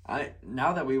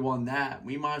 Now that we won that,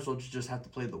 we might as well just have to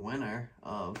play the winner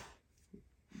of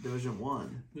Division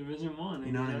One. Division One.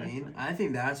 You know what I mean? I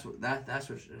think that's what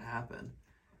should happen.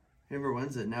 Whoever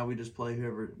wins it, now we just play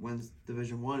whoever wins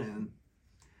Division One, and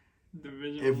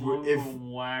Division One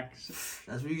will wax.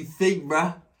 That's what you think,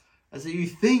 bruh. That's what you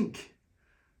think.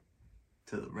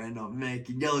 Till the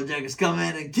Randolph-Macon Yellow Jackets come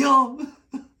in and kill them.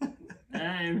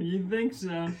 Hey, if you think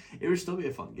so. It would still be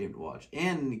a fun game to watch.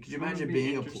 And could you imagine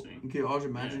could you also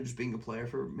imagine just being a player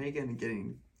for Macon and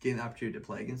getting the opportunity to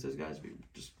play against those guys? Be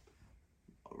just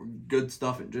good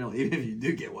stuff in general, even if you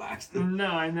do get waxed. No,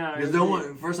 I know.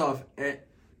 Because first off,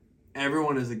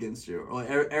 everyone is against you. Or like,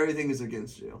 everything is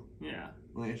against you. Yeah.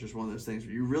 Like, it's just one of those things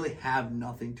where you really have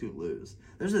nothing to lose.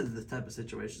 Those are the type of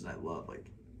situations I love. Like,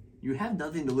 you have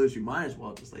nothing to lose. You might as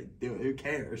well just, like, do it. Who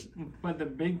cares? But the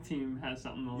big team has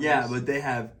something to lose. Yeah, but they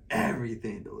have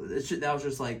everything to lose. That was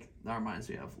just, like, that reminds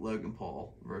me of Logan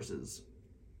Paul versus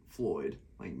Floyd,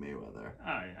 like, Mayweather.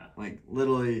 Oh, yeah. Like,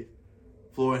 literally,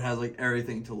 Floyd has, like,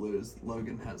 everything to lose.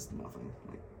 Logan has nothing,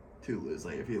 like, to lose.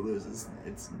 Like, if he loses,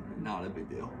 it's not a big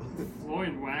deal.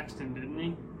 Floyd waxed him, didn't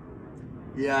he?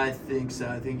 Yeah, I think so.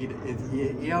 I think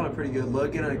he had a pretty good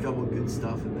Logan had a couple of good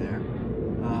stuff in there.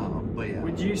 But yeah.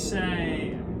 Would you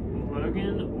say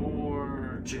Logan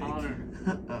or Jake. Connor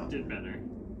did better?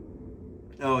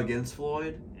 Oh, against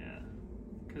Floyd? Yeah.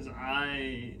 Because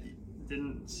I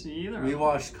didn't see either. We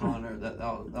watched Connor. That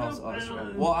was us, no.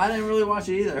 right? Well, I didn't really watch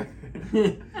it either.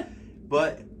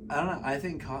 But I don't know. I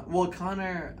think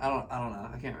Connor. I don't know.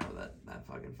 I can't remember that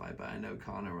fucking fight, but I know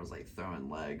Connor was like throwing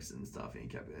legs and stuff, and he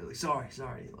kept like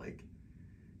sorry, like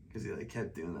because he like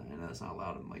kept doing that. I know it's not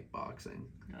allowed in like boxing.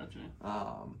 Gotcha.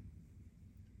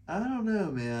 I don't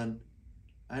know, man.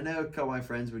 I know a couple of my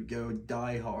friends would go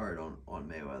die hard on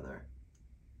Mayweather,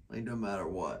 like no matter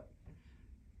what.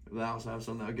 But I also have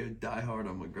some that would go die hard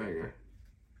on McGregor.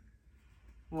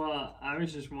 Well, I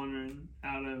was just wondering,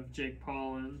 out of Jake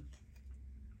Paul and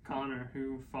Connor,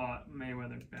 who fought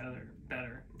Mayweather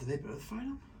better? Did they both fight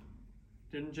him?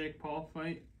 Didn't Jake Paul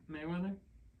fight Mayweather?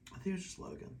 I think it was just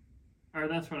Logan. Or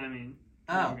that's what I mean.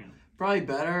 Oh, Logan. probably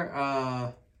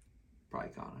better.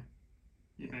 Probably Connor.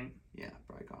 You think? Yeah,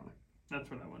 probably Connor.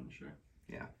 That's what I wasn't sure.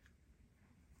 Yeah.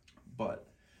 But,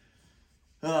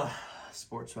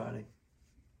 sports fighting.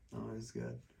 Always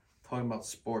good. Talking about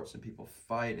sports and people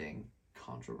fighting,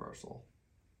 controversial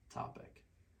topic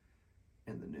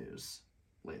in the news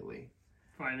lately.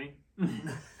 Fighting?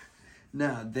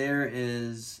 No, there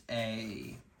is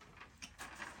a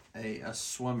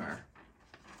swimmer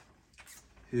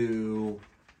who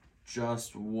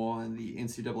just won the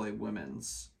NCAA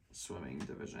women's swimming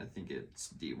division. I think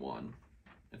it's D1,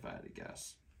 if I had to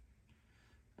guess.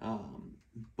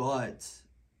 But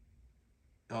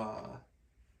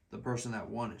the person that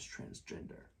won is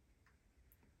transgender.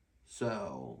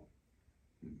 So,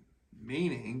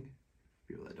 meaning,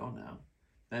 people that don't know,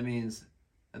 that means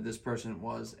that this person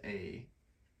was a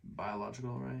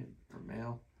biological, right? Or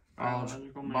male?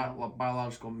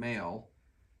 biological male.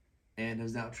 And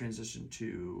has now transitioned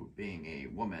to being a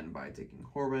woman by taking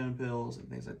hormone pills and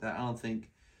things like that. I don't think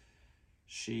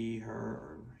she, her,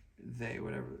 or they,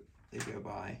 whatever they go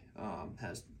by,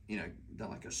 has done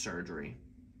like a surgery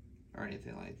or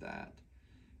anything like that.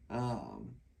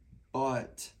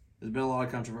 But there's been a lot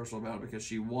of controversial about it because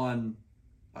she won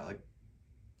by like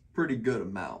pretty good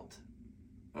amount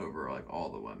over like all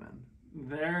the women.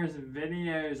 There's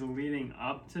videos leading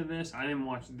up to this. I didn't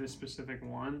watch this specific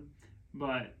one,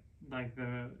 but like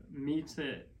the meets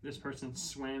that this person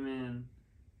swam in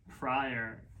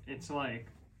prior, it's like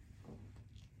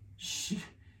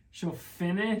she'll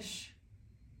finish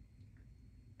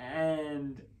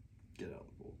and get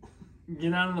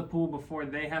out of the pool before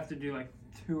they have to do like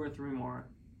 2 or 3 more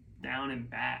down and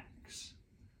backs.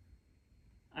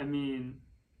 I mean,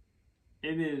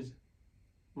 it is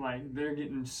like they're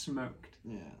getting smoked.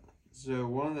 Yeah. So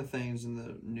one of the things in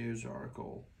the news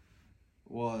article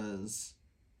was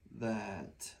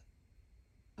that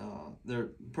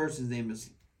their person's name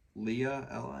is Leah,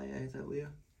 L-I-A. Is that Leah?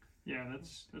 Yeah,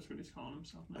 that's what he's calling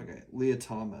himself now. Okay, Leah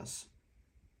Thomas.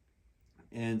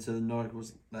 And so the article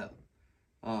was that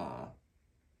I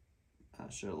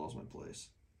should have lost my place.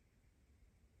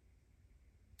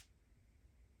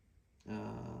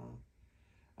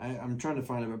 I'm trying to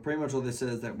find it, but pretty much all they said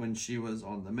is that when she was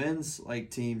on the men's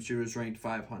team, she was ranked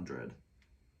 500.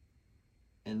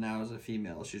 And now as a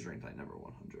female, she's ranked like number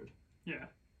 100. Yeah.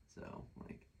 So,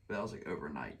 but that was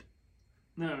overnight.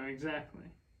 No, exactly.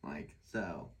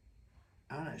 So,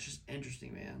 I don't know, it's just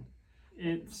interesting, man.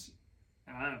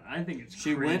 I think it's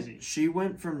crazy. She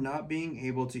went from not being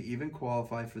able to even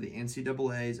qualify for the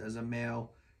NCAAs as a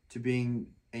male to being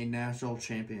a national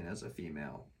champion as a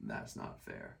female. That's not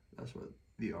fair. That's what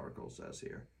the article says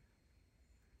here.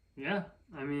 Yeah,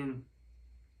 I mean,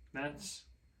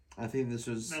 I think that's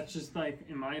just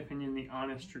in my opinion, the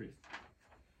honest truth.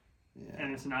 Yeah.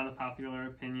 And it's not a popular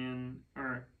opinion,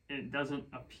 or it doesn't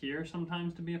appear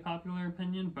sometimes to be a popular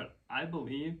opinion, but I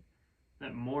believe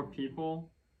that more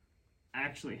people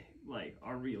actually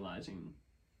are realizing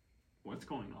what's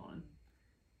going on.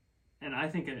 And I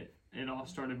think it all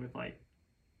started with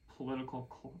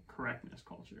political correctness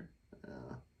culture.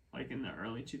 In the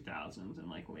early 2000s and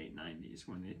late 90s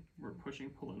when they were pushing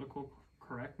political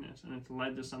correctness, and it's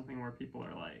led to something where people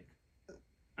are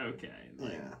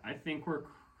I think we're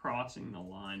crossing the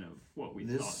line of what we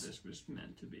thought this was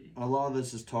meant to be. A lot of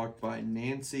this is talked by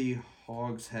Nancy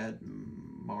Hogshead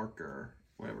Marker,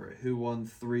 who won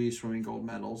 3 swimming gold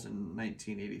medals in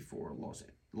 1984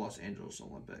 Los Angeles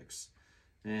Olympics,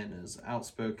 and is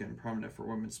outspoken, prominent for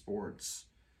women's sports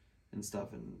and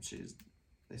stuff. And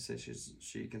they say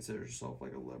she considers herself a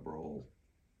liberal,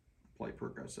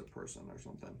 progressive person or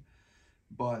something.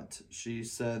 But she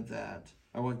said that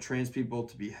I want trans people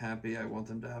to be happy. I want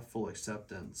them to have full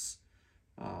acceptance.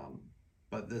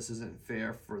 But this isn't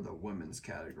fair for the women's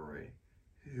category,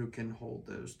 who can hold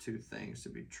those two things to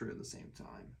be true at the same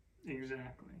time.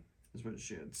 Exactly. That's what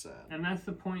she had said. And that's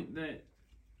the point that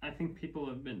I think people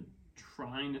have been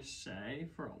trying to say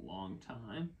for a long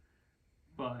time.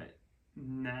 But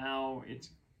now it's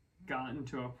gotten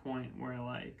to a point where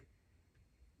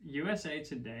USA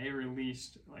Today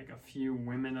released a few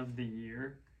women of the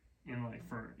year in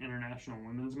for International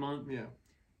Women's Month. Yeah.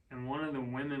 And one of the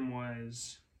women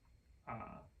was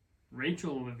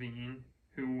Rachel Levine,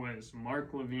 who was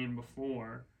Mark Levine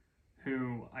before,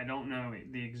 who I don't know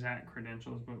the exact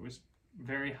credentials, but was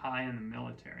very high in the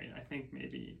military. I think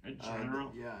maybe a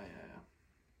general. Yeah.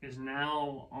 Is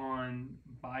now on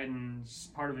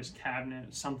Biden's part of his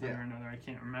cabinet, something or another, I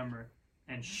can't remember.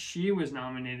 And she was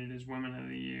nominated as Woman of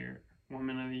the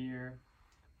Year,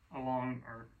 along,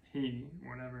 or he,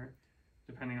 whatever,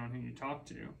 depending on who you talk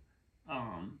to,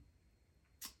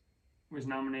 was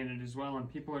nominated as well. And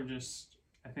people are just,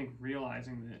 I think,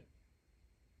 realizing that,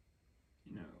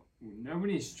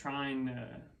 nobody's trying to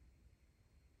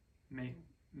make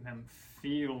them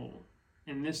feel,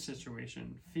 in this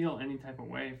situation, feel any type of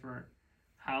way for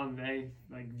how they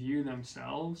view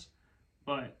themselves,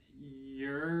 but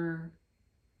you're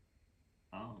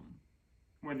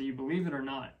whether you believe it or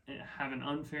not, have an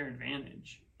unfair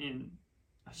advantage in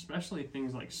especially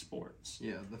things like sports.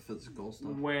 Yeah, the physical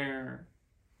stuff. Where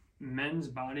men's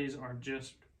bodies are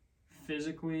just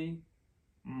physically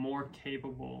more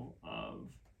capable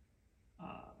of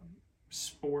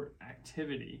sport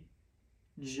activity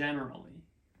generally.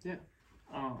 Yeah.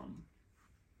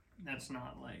 That's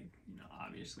not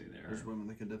obviously there's women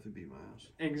that can definitely beat my ass.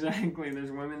 Exactly.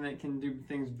 There's women that can do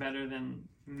things better than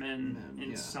men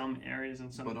in some areas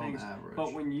and some things. On average.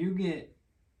 But when you get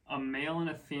a male and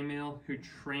a female who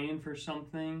train for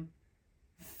something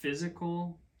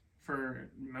physical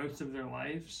for most of their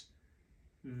lives,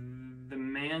 the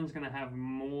man's going to have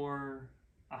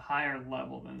a higher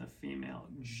level than the female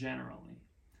generally.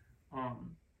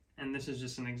 And this is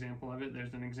just an example of it.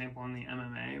 There's an example in the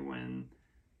MMA when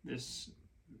this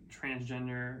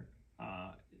transgender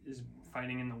is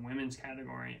fighting in the women's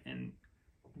category and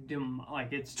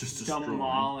it's just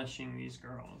demolishing these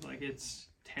girls. Like, it's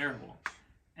terrible.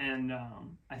 And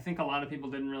I think a lot of people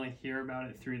didn't really hear about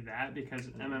it through that because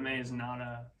MMA is not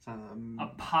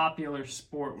a popular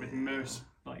sport with most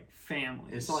like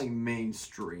families. It's not like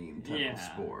mainstream type of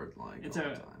sport like all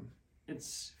the time.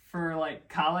 It's for like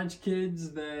college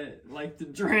kids that like to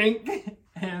drink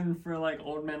and for like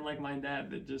old men like my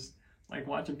dad that just like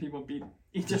watching people beat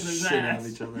each other's shit ass. out of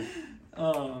each other.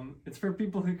 It's for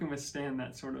people who can withstand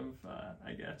that sort of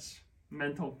I guess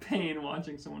mental pain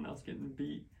watching someone else getting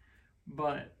beat.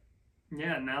 But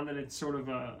yeah, now that it's sort of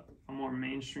a more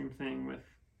mainstream thing with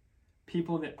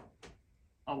people that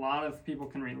a lot of people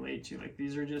can relate to, like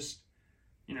these are just,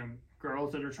 you know,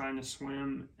 girls that are trying to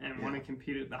swim and want to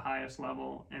compete at the highest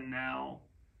level, and now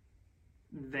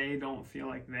they don't feel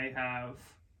like they have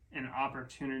an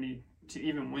opportunity to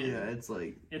even win. Yeah, it's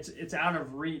like it's out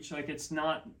of reach. Like it's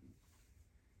not,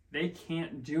 they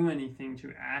can't do anything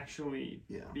to actually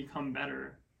become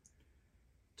better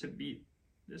to beat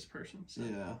this person. So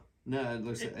yeah, no, it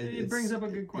looks. It brings up a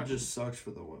good question. It just sucks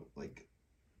for the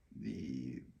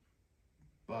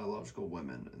biological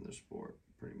women in the sport,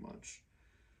 pretty much.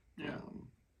 Yeah.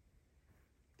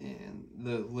 And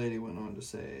the lady went on to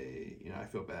say, you know, I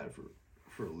feel bad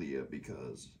for Leah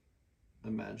because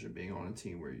imagine being on a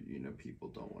team where, you know, people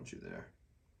don't want you there.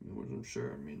 I mean, which I'm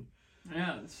sure. I mean,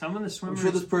 yeah, some of the swimmers. I'm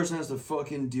sure this person has to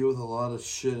fucking deal with a lot of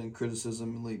shit and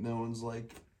criticism, and like no one's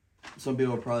like. Some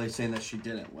people are probably saying that she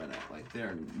didn't win it. Like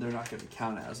they're not going to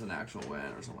count it as an actual win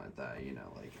or something like that. You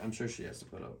know, like I'm sure she has to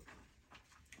put up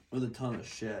with a ton of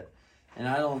shit. And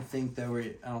I don't think we're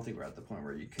at the point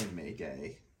where you can make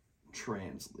a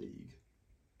trans league.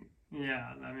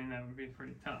 Yeah, I mean that would be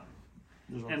pretty tough.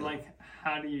 And like,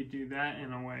 how do you do that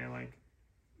in a way like?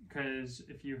 Because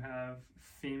if you have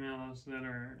females that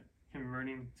are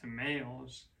converting to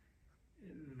males,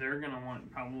 they're gonna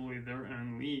want probably their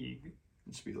own league.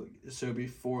 It'd be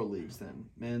 4 leagues then: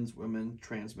 men's, women,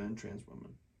 trans men, trans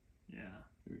women. Yeah,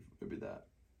 it'd be that.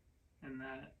 And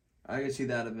that I could see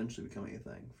that eventually becoming a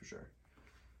thing for sure.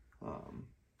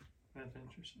 That's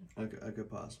interesting. I could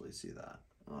possibly see that.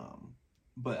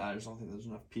 But I just don't think there's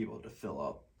enough people to fill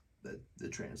up the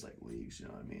trans like leagues. You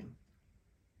know what I mean?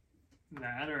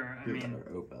 That or I people mean, that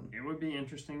are open. It would be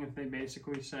interesting if they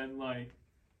basically said like,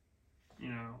 you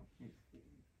know,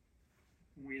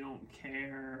 we don't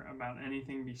care about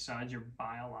anything besides your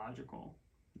biological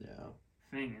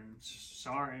thing. And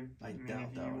sorry, I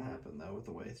doubt that would happen though with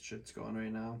the way shit's going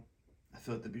right now. I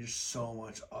feel like there'd be just so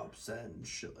much upset and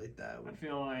shit like that. I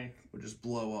feel like would just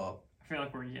blow up. I feel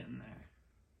like we're getting there.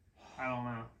 I don't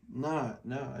know.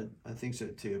 No, I think so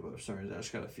too. But sorry, I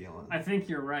just got a feeling. I think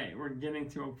you're right. We're getting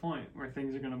to a point where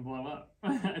things are gonna blow up.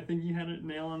 I think you had a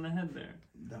nail on the head there.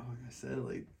 No, like I said,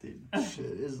 like dude, shit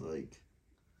is like.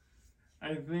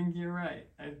 I think you're right.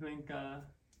 I think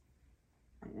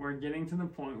we're getting to the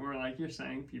point where, like you're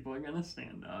saying, people are gonna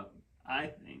stand up. I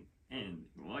think, and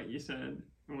what you said,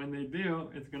 when they do,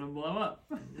 it's gonna blow up.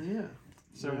 Yeah.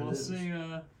 So we'll see.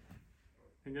 I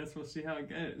guess we'll see how it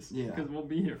goes. Yeah. Because we'll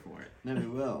be here for it. No, we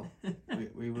will.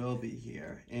 we will be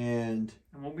here, and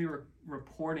we'll be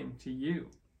reporting to you.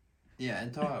 Yeah,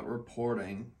 and talk about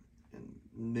reporting and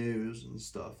news and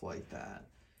stuff like that.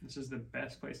 This is the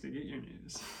best place to get your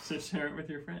news. So share it with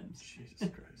your friends. Jesus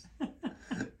Christ.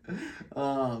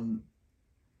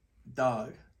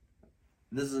 Dog.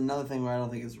 This is another thing where I don't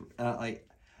think it's like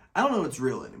I don't know if it's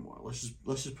real anymore. Let's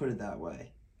just put it that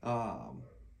way.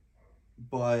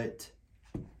 But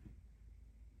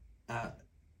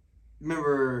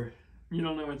remember. You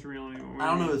don't know what's real anymore. I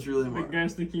don't know what's real anymore. The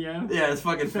Ghost of Kiev? Yeah, it's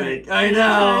fucking fake. I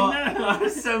know. I'm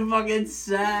so fucking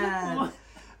sad.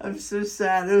 I'm so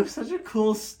sad. It was such a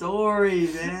cool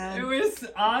story, man. It was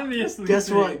obviously Guess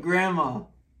fake. what, Grandma?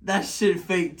 That shit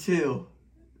fake too.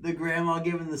 The grandma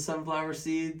giving the sunflower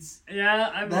seeds.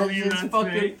 Yeah, I believe that's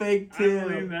fucking fake too. I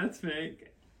believe that's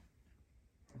fake.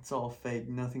 It's all fake.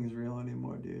 Nothing's real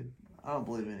anymore, dude. I don't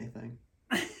believe anything.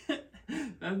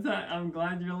 I'm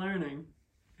glad you're learning.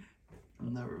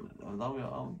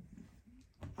 I'm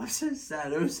so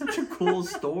sad. It was such a cool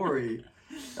story.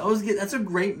 That's a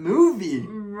great movie.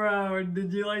 Bro,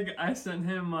 did you I sent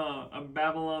him a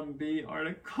Babylon Bee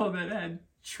article that had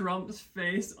Trump's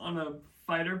face on a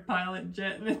fighter pilot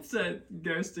jet, and it said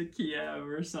goes to Kiev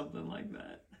or something like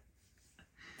that.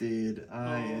 Dude, oh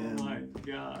my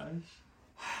gosh.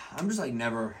 I'm just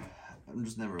never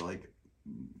like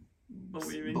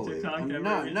believing TikTok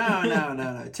ever.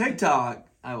 No. TikTok,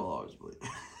 I will always believe.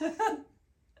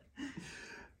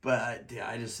 But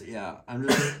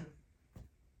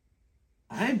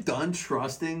I'm done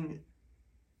trusting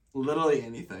literally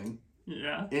anything.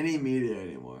 Yeah. Any media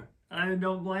anymore. I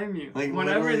don't blame you.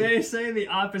 Whatever they say, the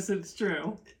opposite's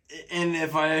true. And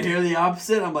if I hear the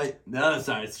opposite, I'm like, the other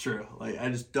side's true. Like, I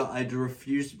just don't, I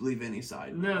refuse to believe any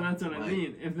side. No, that's what I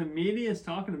mean. If the media is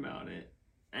talking about it,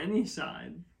 any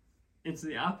side, it's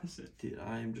the opposite. Dude,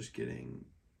 I am just getting,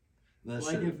 that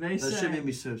shit made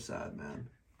me so sad, man.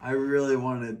 I really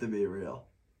wanted it to be real.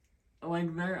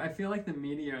 I feel like the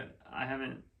media, I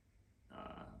haven't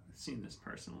seen this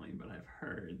personally, but I've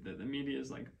heard that the media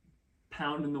is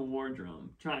pounding the war drum,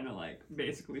 trying to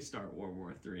basically start World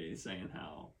War III, saying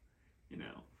how,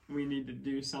 we need to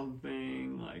do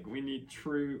something, we need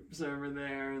troops over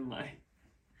there, and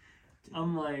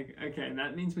I'm like, okay,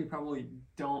 that means we probably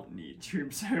don't need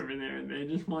troops over there. They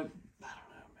just want, I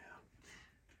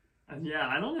don't know, man. Yeah,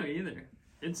 I don't know either.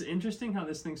 It's interesting how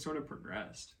this thing sort of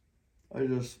progressed.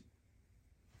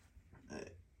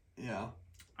 Yeah.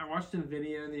 I watched a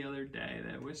video the other day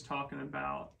that was talking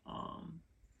about,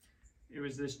 it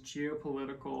was this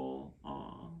geopolitical,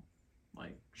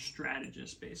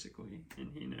 strategist basically, and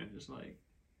he knows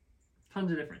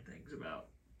tons of different things about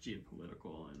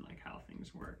geopolitical and how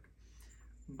things work.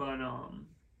 But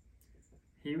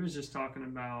he was just talking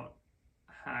about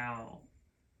how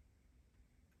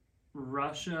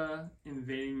Russia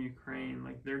invading Ukraine,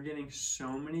 they're getting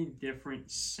so many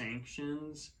different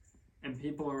sanctions. And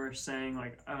people are saying,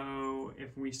 oh,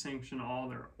 if we sanction all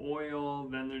their oil,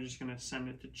 then they're just going to send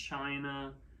it to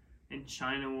China. And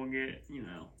China will get,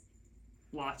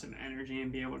 lots of energy and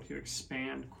be able to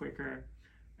expand quicker.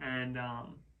 And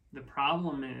the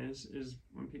problem is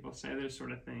when people say those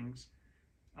sort of things,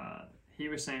 he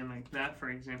was saying, that, for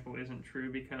example, isn't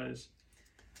true because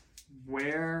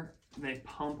where they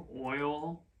pump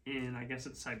oil in, I guess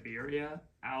it's Siberia,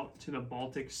 out to the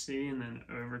Baltic Sea and then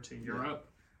over to Europe,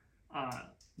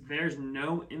 there's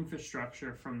no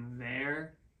infrastructure from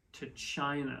there to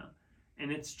China,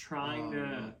 and it's trying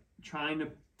to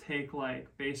take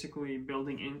basically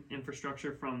building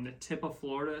infrastructure from the tip of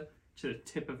Florida to the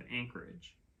tip of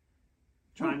Anchorage,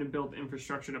 trying to build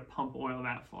infrastructure to pump oil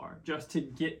that far just to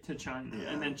get to China,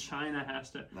 and then China has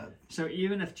to. So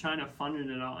even if China funded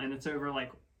it all, and it's over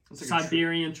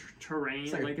Siberian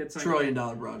terrain, it's $1 trillion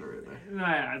project right there.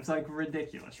 Yeah, it's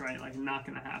ridiculous, right? Not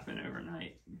going to happen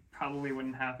overnight. Probably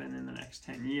wouldn't happen in the next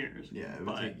 10 years. Yeah, it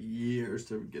would take years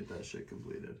to get that shit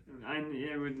completed. And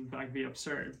it would be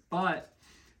absurd. But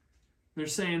they're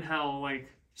saying how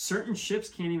certain ships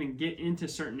can't even get into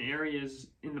certain areas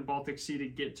in the Baltic Sea to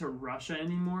get to Russia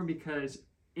anymore because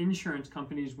insurance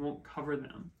companies won't cover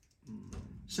them.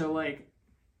 So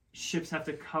ships have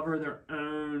to cover their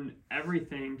own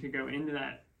everything to go into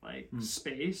that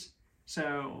space.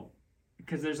 So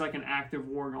because there's an active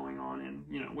war going on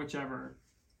in whichever,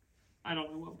 I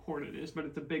don't know what port it is, but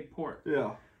it's a big port.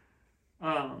 Yeah.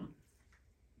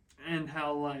 And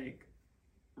how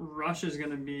Russia's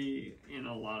gonna be in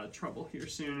a lot of trouble here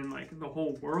soon, and the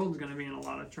whole world's gonna be in a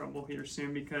lot of trouble here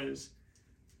soon because,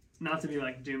 not to be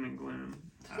doom and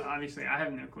gloom, obviously I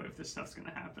have no clue if this stuff's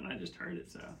gonna happen. I just heard it,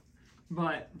 so.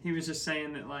 But he was just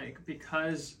saying that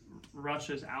because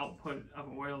Russia's output of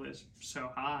oil is so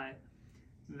high,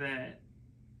 that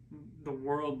the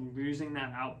world losing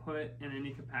that output in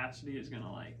any capacity is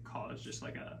gonna cause just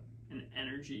an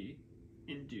energy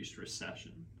induced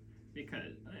recession,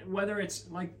 because whether it's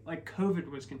like COVID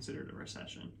was considered a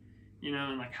recession,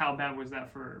 and how bad was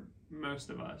that for most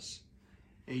of us?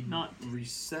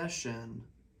 Recession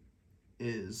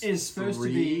is supposed to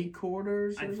three be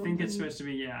quarters. I think it's supposed to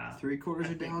be 3/4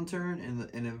 a downturn,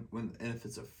 and if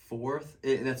it's a fourth,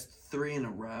 that's 3 in a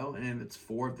row, and if it's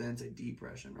fourth, then it's a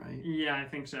depression, right? Yeah, I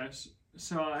think so.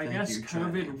 So I guess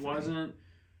COVID wasn't.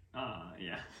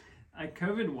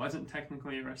 COVID wasn't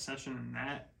technically a recession in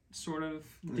that sort of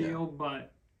deal,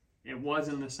 but it was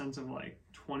in the sense of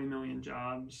 20 million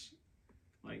jobs,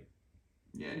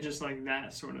 just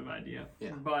that sort of idea.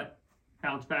 Yeah. But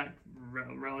bounced back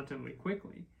relatively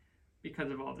quickly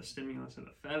because of all the stimulus of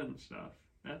the Fed and stuff.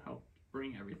 That helped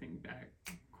bring everything back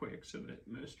quick so that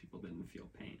most people didn't feel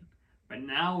pain. But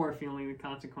now we're feeling the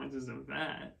consequences of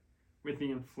that with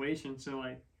the inflation. So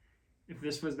if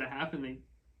this was to happen,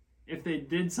 if they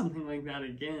did something like that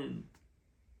again,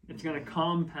 it's going to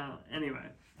compound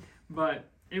anyway. But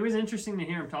it was interesting to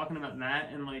hear him talking about that,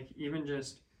 and even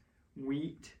just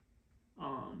wheat.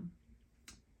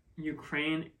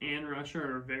 Ukraine and Russia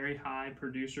are very high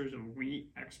producers of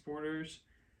wheat exporters,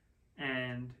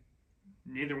 and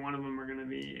neither one of them are going to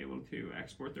be able to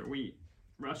export their wheat.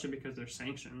 Russia because there's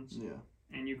sanctions,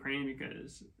 and Ukraine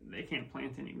because they can't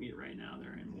plant any wheat right now.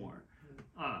 They're in war,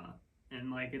 and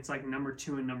like it's like number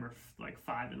 2 and number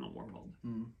 5 in the world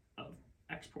of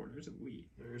exporters of wheat.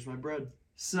 There's my bread.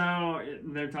 So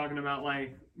they're talking about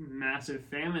like massive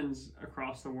famines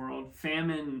across the world.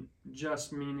 Famine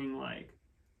just meaning like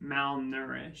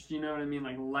malnourished, you know what I mean?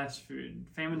 Like less food.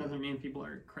 Famine doesn't mean people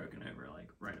are croaking over like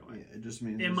right away. Yeah, it just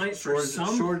means it might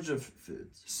shortage of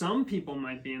foods. Some people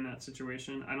might be in that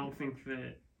situation. I don't think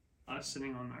that us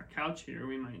sitting on our couch here,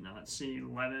 we might not see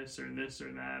lettuce or this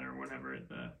or that or whatever at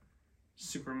the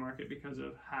supermarket because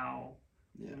of how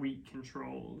wheat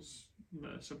controls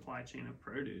the supply chain of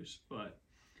produce. But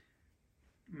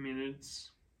I mean,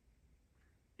 it's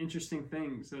interesting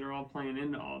things that are all playing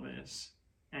into all this.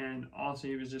 And also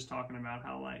he was just talking about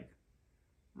how like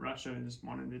Russia has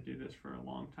wanted to do this for a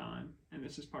long time, and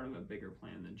this is part of a bigger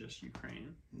plan than just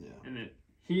Ukraine. Yeah. And that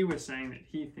he was saying that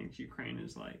he thinks Ukraine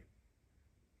is like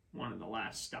one of the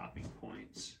last stopping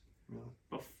points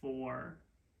before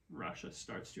Russia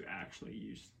starts to actually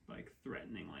use like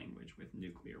threatening language with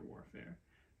nuclear warfare.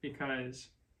 Because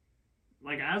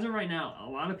like as of right now, a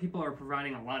lot of people are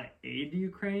providing a lot of aid to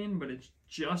Ukraine, but it's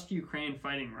just Ukraine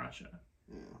fighting Russia.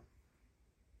 Yeah.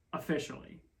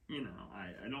 Officially, you know,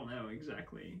 I don't know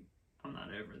exactly. I'm not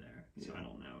over there, so I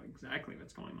don't know exactly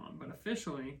what's going on. But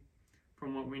officially,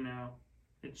 from what we know,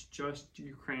 it's just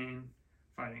Ukraine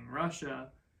fighting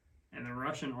Russia, and the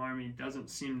Russian army doesn't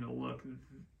seem to look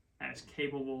as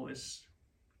capable as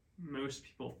most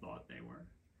people thought they were.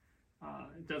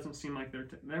 It doesn't seem like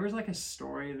there was like a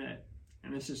story that,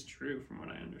 and this is true from what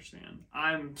I understand.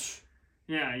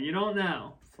 You don't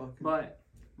know, but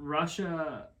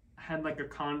Russia had like a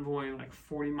convoy like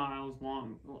 40 miles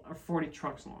long, or 40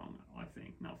 trucks long, I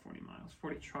think, not 40 miles,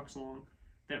 40 trucks long,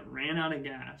 that ran out of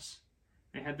gas.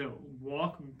 They had to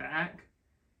walk back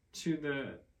to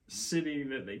the city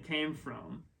that they came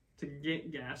from to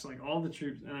get gas, like all the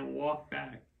troops, and then walk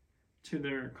back to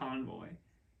their convoy,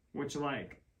 which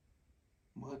like,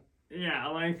 what? Yeah,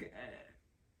 like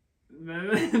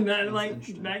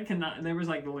that cannot. There was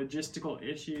like the logistical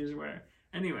issues where,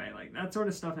 anyway, like that sort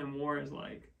of stuff in war is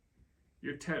like,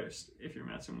 you're toast if you're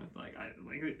messing with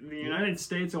the United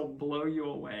States will blow you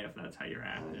away if that's how you're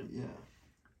acting.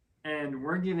 And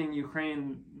we're giving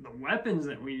Ukraine the weapons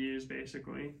that we use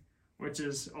basically, which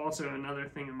is also another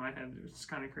thing in my head. It's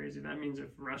kind of crazy. That means if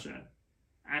Russia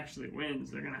actually wins,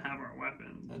 they're gonna have our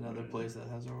weapons. Another place that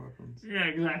has our weapons. Yeah,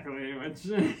 exactly.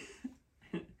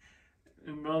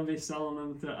 And they'll be selling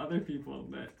them to other people.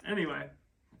 But anyway.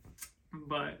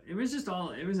 But it was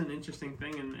an interesting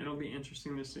thing, and it'll be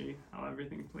interesting to see how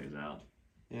everything plays out.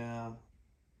 Yeah.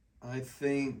 I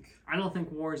don't think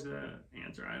war is the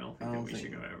answer. I don't think we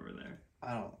should go over there.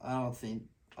 I don't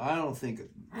think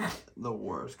the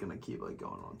war is gonna keep like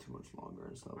going on too much longer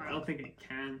and stuff. I don't think it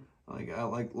can. Like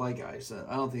I said,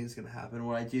 I don't think it's gonna happen.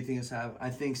 What I do think is I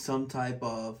think some type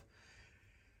of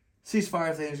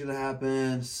ceasefire thing is gonna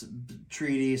happen,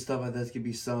 treaty stuff like that could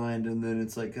be signed, and then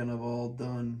it's like kind of all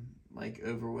done, like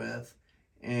over with,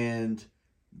 and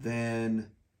then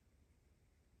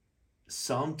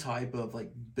some type of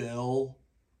like bill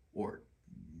or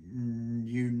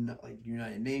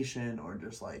United Nation or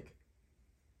just like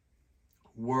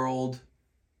world,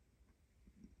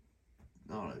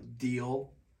 I don't know,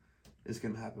 deal is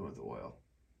gonna happen with oil.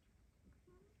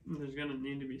 There's gonna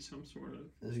need to be some sort of.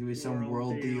 There's gonna be some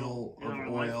world deal of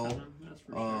oil, lifetime, that's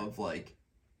for sure. Like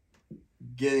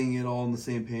getting it all on the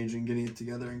same page and getting it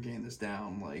together and getting this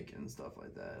down, like, and stuff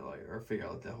like that, like, or figure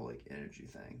out that whole like energy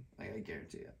thing. Like, I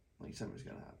guarantee it, like something's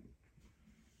gonna happen.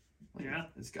 Like, yeah,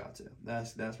 it's got to.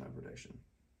 That's my prediction.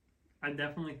 I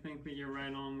definitely think that you're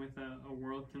right on with a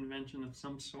world convention of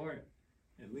some sort,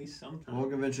 at least sometime.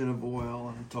 World convention of oil,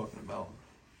 and I'm talking about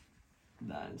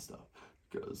that and stuff,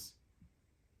 because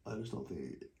I just don't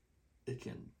think it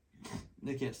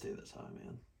can't stay this high,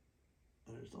 man.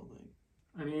 I just don't think.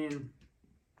 I mean,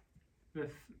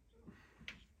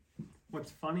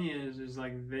 what's funny is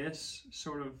like this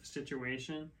sort of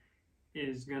situation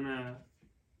is gonna,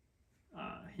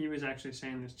 he was actually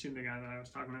saying this too, the guy that I was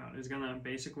talking about, is gonna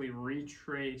basically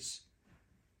retrace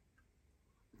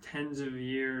tens of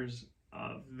years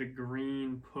of the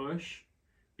green push,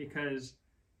 because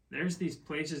there's these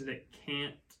places that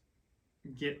can't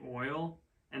get oil,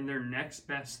 and their next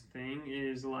best thing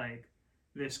is like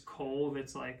this coal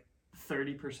that's like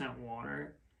 30%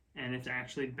 water, and it's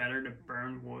actually better to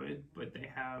burn wood, but they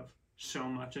have so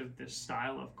much of this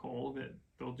style of coal that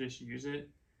they'll just use it,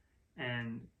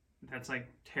 and that's like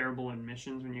terrible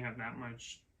emissions when you have that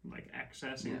much like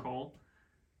excess in coal,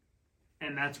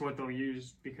 and that's what they'll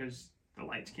use because the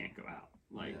lights can't go out.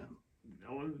 Like,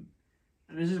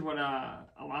 and this is what a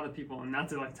lot of people, and not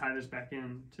to like tie this back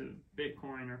in to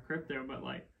Bitcoin or crypto, but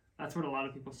like that's what a lot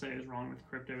of people say is wrong with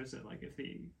crypto, is that like if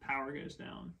the power goes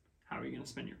down, how are you going to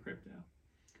spend your crypto?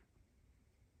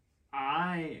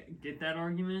 I get that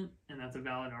argument, and that's a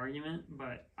valid argument,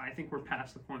 but I think we're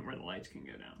past the point where the lights can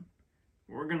go down.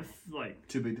 We're gonna like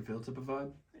too big to fail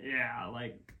typified. Yeah,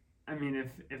 like I mean,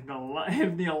 if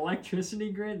the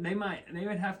electricity grid, they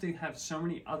would have to have so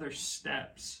many other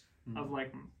steps of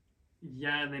like,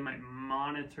 they might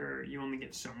monitor you only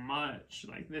get so much,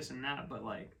 like this and that, but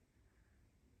like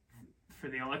for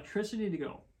the electricity to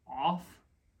go off,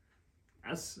 I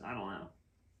don't know.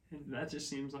 That just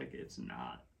seems like it's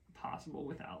not possible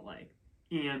without like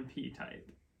EMP type,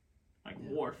 like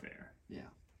warfare. Yeah.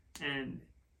 And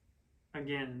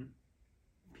again,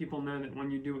 people know that when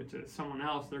you do it to someone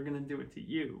else, they're going to do it to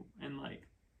you. And like,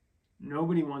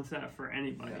 nobody wants that for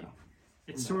anybody. Yeah.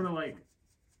 It's sort of like,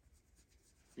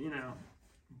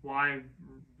 why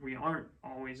we aren't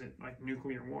always at like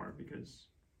nuclear war, because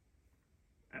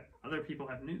other people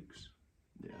have nukes.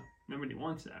 Yeah. Nobody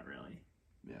wants that, really.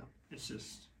 Yeah. It's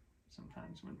just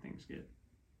sometimes when things get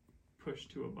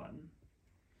pushed to a button,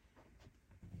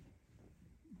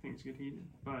 things get heated.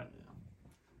 But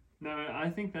no, I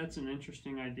think that's an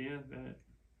interesting idea, that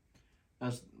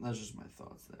that's just my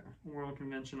thoughts there. World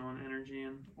Convention on Energy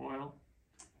and Oil.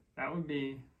 That would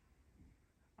be,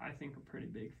 I think, a pretty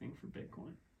big thing for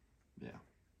Bitcoin. Yeah.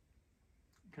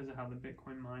 Because of how the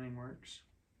Bitcoin mining works.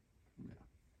 Yeah.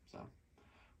 So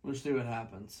we'll see what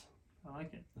happens. I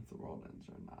like it. If the world ends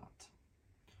or not.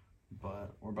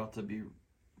 But we're about to be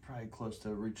probably close to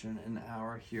reaching an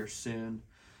hour here soon.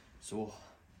 So we'll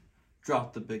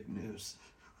drop the big news.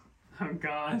 Oh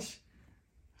gosh.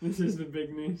 This is the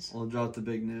big news. We'll drop the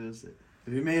big news.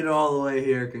 If you made it all the way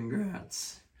here,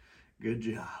 congrats. Good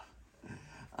job.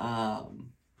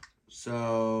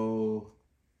 So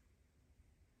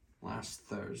last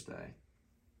Thursday.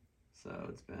 So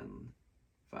it's been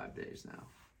 5 days now.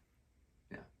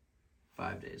 Yeah.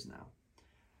 5 days now.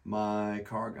 My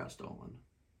car got stolen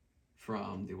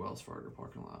from the Wells Fargo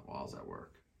parking lot while I was at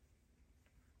work.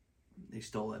 They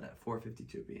stole it at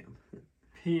 4:52 p.m.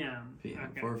 PM.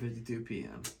 Okay. 4:52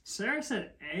 p.m. Sarah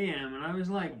said AM, and I was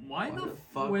like, why the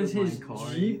fuck was his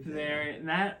car Jeep there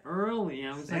that early?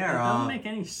 I was like, that doesn't make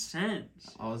any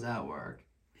sense. I was at work.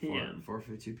 PM.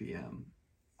 4:52 p.m.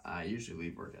 I usually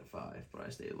leave work at 5, but I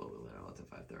stayed a little bit later. I left at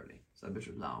 5:30. So that bitch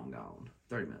was long gone.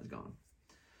 30 minutes gone.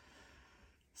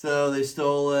 So they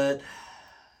stole it.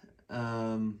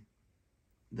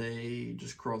 They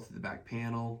just crawled through the back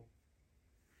panel,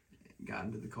 got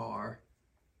into the car,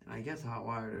 and I guess hot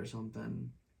wired or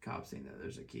something. Cops saying that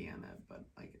there's a key in it, but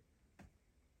like,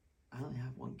 I only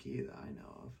have one key that I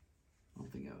know of. I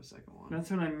don't think I have a second one. That's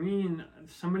what I mean.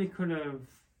 Somebody could have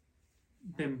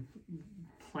been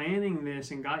planning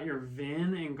this and got your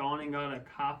VIN and gone and got a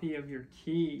copy of your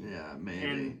key. Yeah, maybe.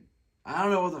 And I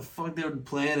don't know what the fuck they would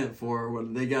plan it for,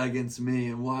 what they got against me,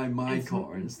 and why my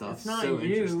car and stuff. It's not so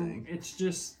you. Interesting. It's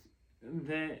just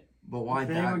that. But why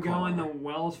they that would car? go in the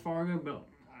Wells Fargo, but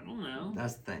I don't know.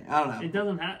 That's the thing. I don't know. It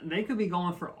doesn't have. They could be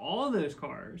going for all those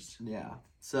cars. Yeah.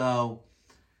 So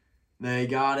they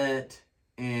got it,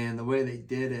 and the way they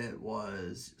did it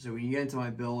was, so when you get into my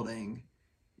building,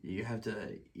 you have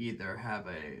to either have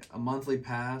a monthly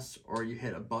pass, or you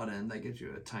hit a button that gives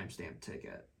you a timestamp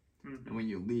ticket. Mm-hmm. And when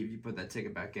you leave, you put that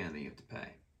ticket back in and you have to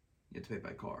pay. You have to pay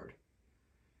by card.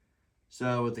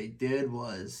 So what they did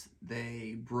was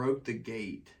they broke the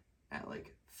gate at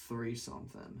like 3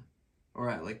 something,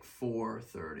 or at like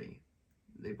 4:30.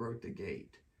 They broke the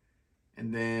gate.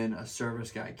 And then a service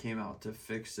guy came out to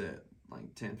fix it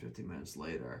like 10-15 minutes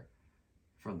later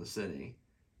from the city.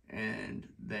 And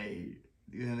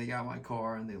then they got my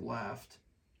car and they left,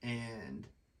 and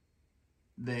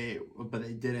they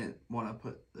didn't want to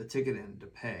put the ticket in to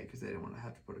pay because they didn't want to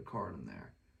have to put a card in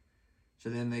there. So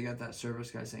then they got that service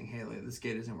guy saying, hey, like, this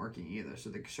gate isn't working either. So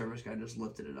the service guy just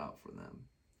lifted it up for them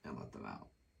and let them out.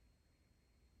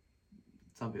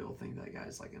 Some people think that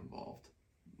guy's like involved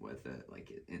with it, like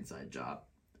an inside job.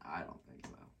 I don't think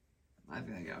so. I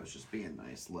think that guy was just being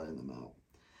nice, letting them out.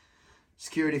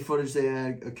 Security footage, they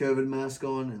had a COVID mask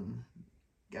on, and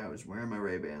guy was wearing my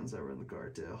Ray-Bans that were in the car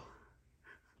too.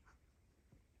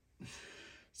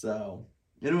 So,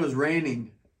 and it was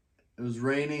raining. It was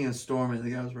raining and storming. The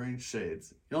guy was wearing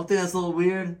shades. You don't think that's a little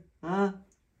weird? Huh?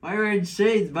 Why are you wearing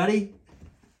shades, buddy?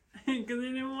 Because he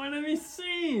didn't want to be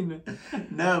seen.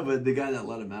 No, but the guy that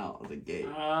let him out of the gate.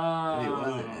 Oh. He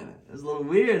wasn't in it. It was a little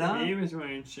weird, huh? He was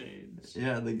wearing shades.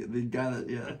 Yeah, the guy that,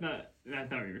 yeah. I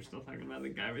thought we were still talking about the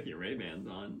guy with your Ray-Bans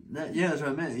on. Yeah, that's what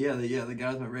I meant. Yeah, the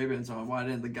guy with my Ray-Bans on. Why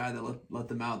didn't the guy that let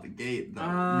them out the gate, the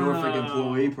Norfolk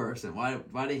employee person, why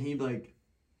didn't he, like,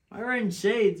 why are wearing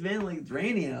shades, man? Like, it's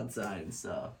raining outside and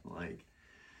stuff. Like,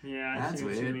 yeah, that's I see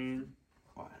what weird. you mean.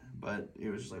 But he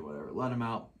was just like, whatever. Let them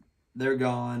out. They're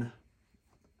gone.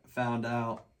 Found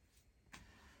out.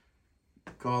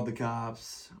 Called the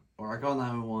cops. Or I called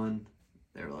 911.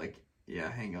 They were like, yeah,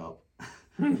 hang up.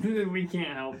 We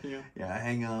can't help you. Yeah,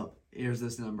 hang up. Here's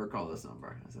this number. Call this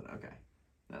number. I said, okay.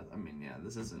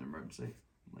 This is an emergency.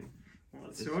 Like, well,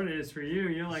 it sort of is for you.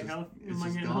 You're like, how am I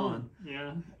getting gone. home?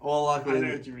 Yeah. Well, luckily, I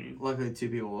know what you mean. Luckily, 2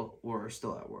 people were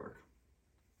still at work.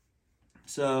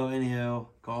 So, anyhow,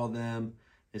 called them.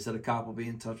 They said a cop will be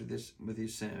in touch with you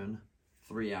soon.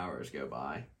 3 hours go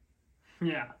by.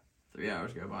 Yeah. 3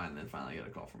 hours go by, and then finally get a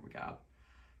call from a cop.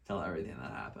 Tell everything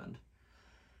that happened.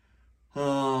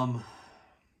 And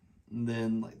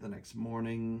then, like, the next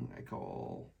morning,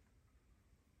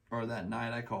 that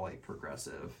night, I call, like,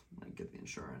 Progressive, like, get the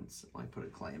insurance, like, put a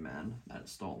claim in that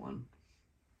it's stolen.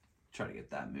 Try to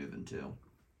get that moving, too.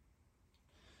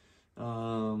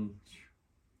 And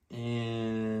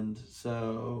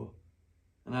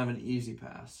I have an Easy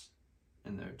Pass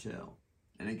in there, too.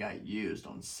 And it got used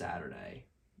on Saturday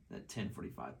at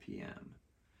 10:45 p.m.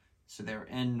 So they were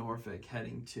in Norfolk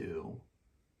heading to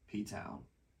P-Town.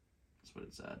 That's what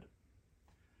it said.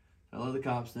 I let the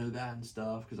cops know that and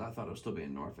stuff because I thought it would still be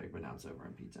in Norfolk, but now it's over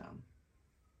in P-Town.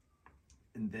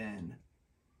 And then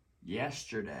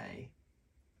yesterday,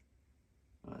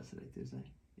 is today Tuesday?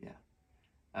 Yeah.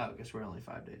 Oh, I guess we're only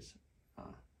 5 days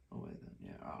away then.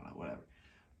 Yeah, I don't know, whatever.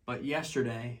 But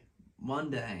yesterday,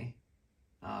 Monday,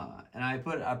 and I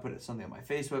put something on my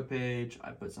Facebook page.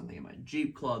 I put something in my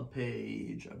Jeep Club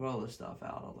page. I put all this stuff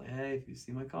out. I was like, hey, if you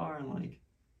see my car, and like,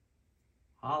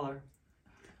 holler.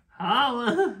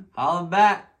 Holla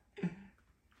back.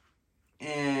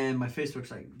 And my Facebook's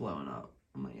like blowing up.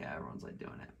 I'm like, yeah, everyone's like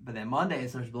doing it. But then Monday it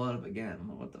starts blowing up again. I'm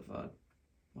like, what the fuck?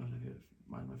 Why is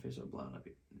my Facebook blowing up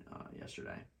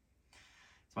yesterday?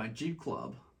 It's my Jeep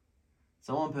Club.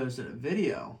 Someone posted a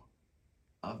video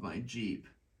of my Jeep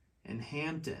in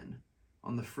Hampton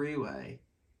on the freeway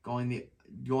going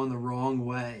the wrong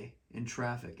way in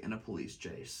traffic in a police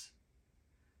chase.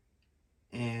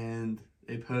 And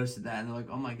they posted that and they're like,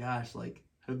 oh my gosh, like,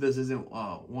 hope this isn't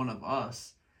one of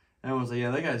us. And everyone's like,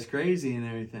 yeah, that guy's crazy and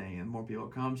everything. And more people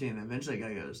come to me, and eventually the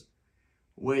guy goes,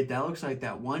 wait, that looks like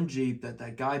that one Jeep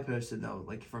that guy posted though,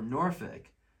 like from Norfolk.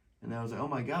 And I was like, oh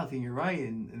my God, I think you're right.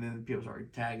 And then people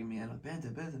started tagging me, and I'm like,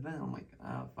 Benton. I'm like,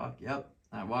 oh fuck, yep.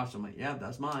 And I watched them, like, yeah,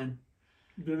 that's mine.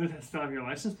 Did it still have your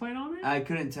license plate on it? I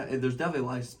couldn't tell. There's definitely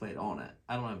a license plate on it.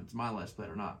 I don't know if it's my license plate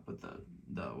or not, but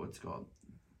the what's it called?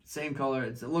 Same color.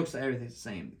 It looks like everything's the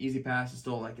same. Easy Pass is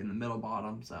still like in the middle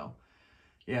bottom. So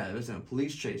yeah, it was in a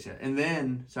police chase yet. And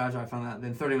then, so after I found that,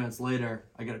 then 30 minutes later,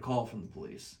 I get a call from the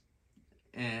police.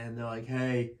 And they're like,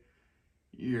 hey,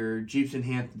 your Jeep's in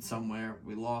Hampton somewhere.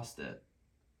 We lost it.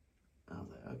 I was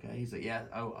like, okay. He's like, yeah,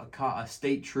 a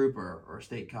state trooper or a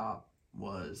state cop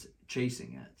was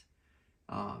chasing it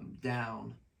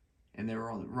down. And they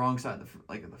were on the wrong side of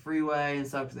the freeway and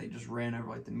stuff, because they just ran over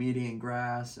like the median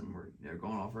grass, and they're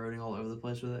going off-roading all over the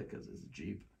place with it because it's a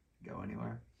Jeep, go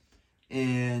anywhere.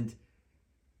 And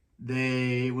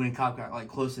when a cop got like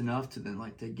close enough to them,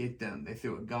 like to get them, they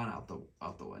threw a gun out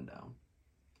the window.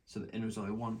 So and it was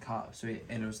only one cop,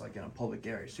 and it was like in a public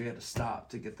area, so he had to stop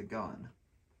to get the gun,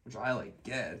 which I like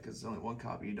get because it's only one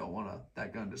cop, and you don't want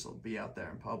that gun just will be out there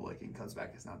in public and comes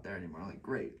back, it's not there anymore. I'm like,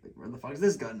 great, like, where the fuck is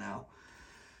this gun now?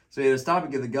 So he had to stop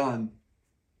and get the gun,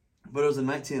 but it was a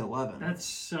 1911. That's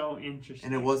so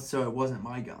interesting. And it wasn't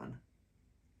my gun.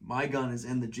 My gun is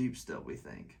in the Jeep still, we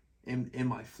think, in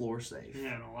my floor safe.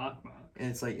 Yeah, in a lockbox.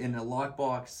 And it's like in a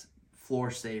lockbox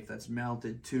floor safe that's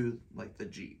mounted to like the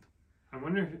Jeep. I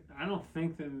wonder. I don't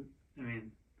think that. I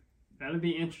mean, that would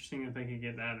be interesting if they could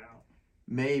get that out.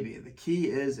 Maybe the key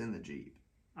is in the Jeep.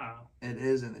 Oh. It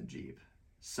is in the Jeep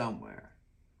somewhere.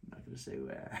 I'm not gonna say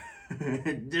where.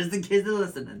 Just in case they're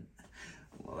listening.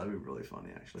 Well, that'd be really funny,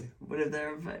 actually. What if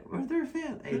they're a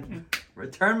fan? Hey,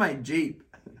 return my Jeep.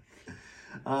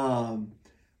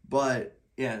 But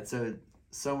yeah, so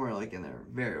somewhere like in there,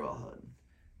 very well hidden.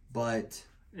 But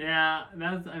yeah,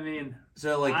 that's. I mean,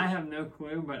 so like I have no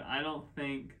clue, but I don't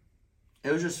think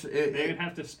it was just. They would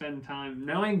have to spend time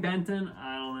knowing Benton.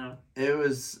 I don't know. It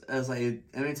was as like,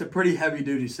 I mean, it's a pretty heavy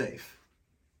duty safe.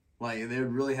 Like, they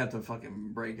would really have to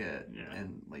fucking break it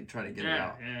and, like, try to get it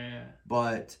out. Yeah.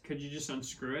 But... Could you just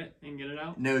unscrew it and get it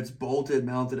out? No, it's bolted,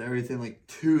 mounted, everything, like,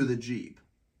 to the Jeep.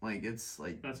 Like, it's,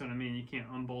 like... That's what I mean. You can't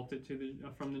unbolt it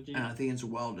from the Jeep? And I think it's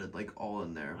welded, like, all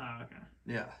in there. Oh, okay.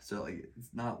 Yeah, so, like, it's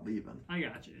not leaving. I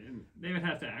got you. They would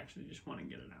have to actually just want to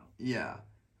get it out. Yeah.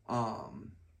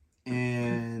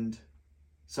 And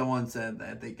someone said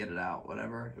that if they get it out,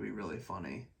 whatever, it'd be really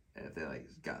funny if they, like,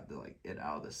 got the, like, it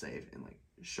out of the safe and, like,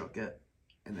 shook it,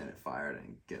 and then it fired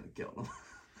and killed them.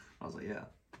 I was like, yeah.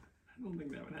 I don't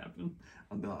think that would happen.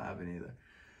 I don't happen either.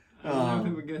 I don't know if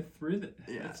it would go through the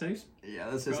safe.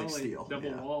 Yeah, that's just like steel.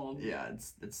 Double walled. Yeah,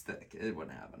 it's thick. It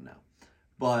wouldn't happen now.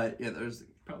 But yeah, there's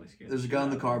a gun in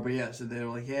the car. But yeah, so they were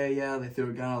like, yeah. They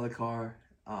threw a gun out of the car.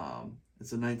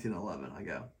 It's a 1911. I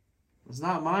go, it's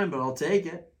not mine, but I'll take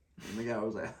it. And the guy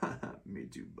was like, me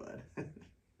too, bud.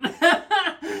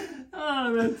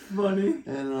 Oh, that's funny.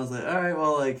 And I was like, all right,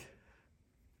 well, like,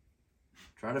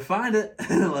 try to find it.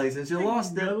 Like, since you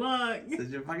lost it. Good luck.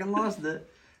 Since you fucking lost it.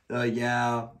 They're like,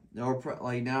 yeah.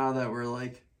 Like, now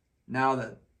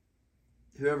that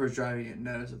whoever's driving it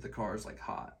knows that the car is, like,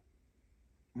 hot,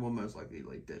 we'll most likely,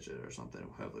 like, ditch it or something,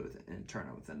 hopefully, and turn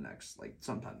it within the next, like,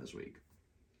 sometime this week.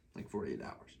 Like, 48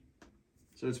 hours.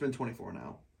 So it's been 24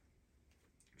 now.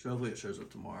 So hopefully it shows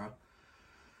up tomorrow.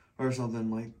 Or something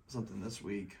this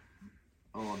week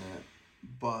on it.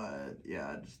 But,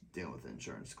 yeah, just dealing with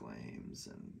insurance claims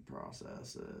and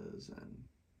processes and...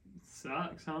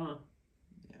 Sucks, huh?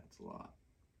 Yeah, it's a lot.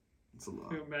 It's a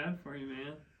lot. I feel bad for you,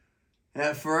 man.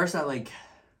 At first, I, like,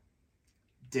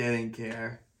 didn't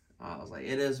care. I was like,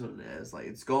 it is what it is. Like,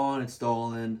 it's gone, it's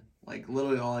stolen. Like,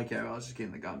 literally all I care about is just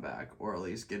getting the gun back. Or at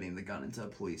least getting the gun into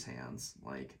police hands.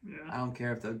 Like, I don't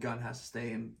care if the gun has to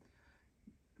stay in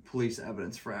police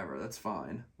evidence forever. That's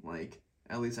fine. Like,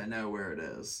 at least I know where it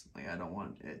is. Like, I don't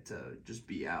want it to just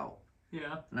be out.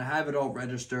 Yeah. And I have it all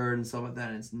registered and stuff like that.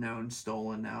 And it's known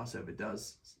stolen now. So if it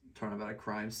does turn up at a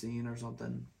crime scene or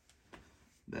something,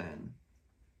 then,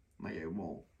 like, it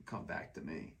won't come back to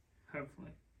me.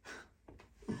 Hopefully.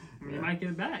 You might get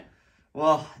it back.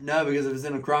 Well, no, because if it's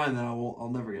in a crime, then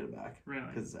I'll never get it back. Really?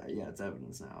 Because it's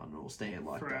evidence now, and it will stay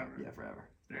locked Forever. up. Yeah, forever.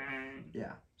 Dang.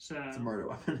 Yeah. So it's a murder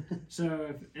weapon.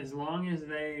 So as long as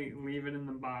they leave it in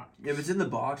the box. If it's in the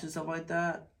box and stuff like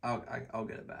that, I'll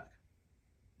get it back.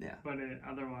 Yeah. But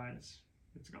otherwise,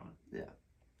 it's gone. Yeah.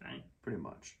 Dang. Pretty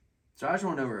much. So I just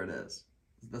want to know where it is.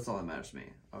 That's all that matters to me.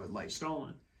 I would like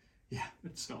stolen. Yeah.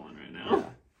 It's stolen right now. Yeah.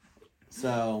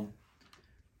 So,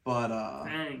 but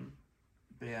dang.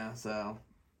 But yeah, so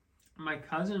my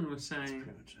cousin was saying. That's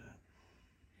pretty much it.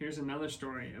 Here's another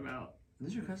story about.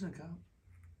 Is your cousin a cop?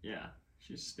 Yeah,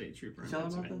 she's a state trooper in Tell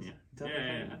Pennsylvania. Tell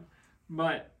yeah.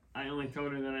 But I only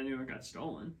told her that I knew it got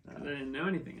stolen because I didn't know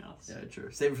anything else. Yeah, true.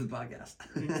 Save it for the podcast.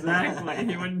 Exactly.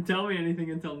 He wouldn't tell me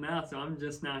anything until now, so I'm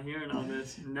just now hearing all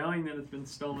this, knowing that it's been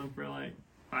stolen for like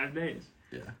 5 days.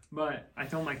 Yeah. But I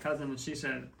told my cousin, and she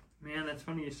said, "Man, that's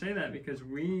funny you say that because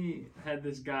we had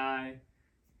this guy,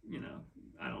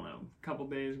 I don't know, a couple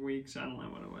days, weeks, I don't know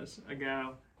what it was,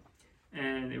 ago,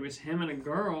 and it was him and a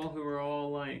girl who were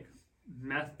all like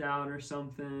methed out or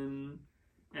something."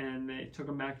 And they took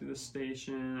him back to the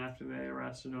station after they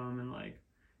arrested him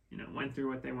and, went through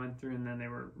what they went through, and then they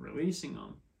were releasing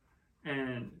him.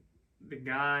 And the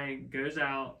guy goes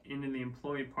out into the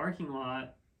employee parking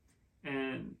lot,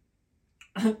 and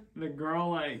the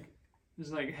girl,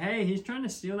 is like, "Hey, he's trying to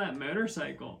steal that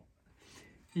motorcycle.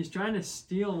 He's trying to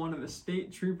steal one of the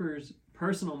state troopers'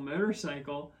 personal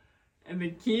motorcycle." And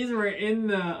the keys were in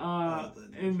the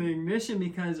ignition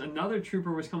because another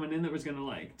trooper was coming in that was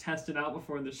gonna test it out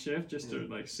before the shift just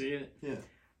to see it. Yeah.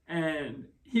 And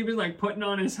he was putting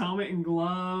on his helmet and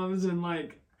gloves and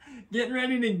getting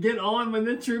ready to get on when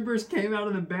the troopers came out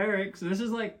of the barracks. This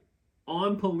is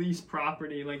on police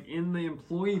property, in the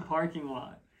employee parking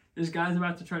lot. This guy's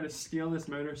about to try to steal this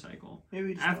motorcycle. Maybe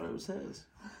he just thought it was his.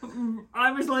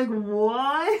 I was like,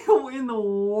 why in the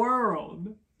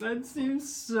world? That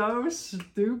seems so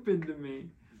stupid to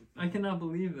me. I cannot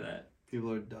believe that.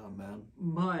 People are dumb, man.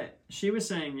 But she was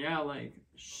saying,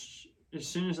 as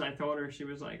soon as I told her, she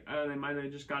was like, "Oh, they might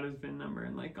have just got his VIN number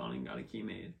and gone and got a key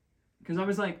made." Because I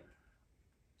was like,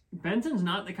 Benton's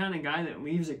not the kind of guy that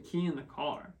leaves a key in the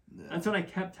car. Yeah. That's what I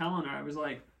kept telling her. I was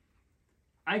like,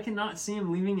 I cannot see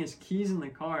him leaving his keys in the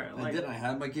car. I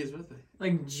had my keys with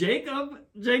me. Jacob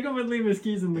would leave his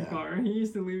keys in the car. He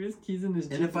used to leave his keys in his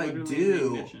Jeep. And if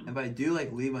I do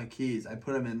leave my keys, I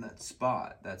put them in that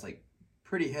spot that's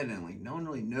pretty hidden. No one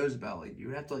really knows about. You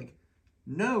have to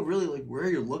know really where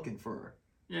you're looking for.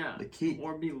 Yeah. The key.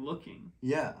 Or be looking.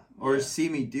 Yeah. Or see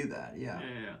me do that. Yeah.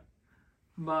 Yeah.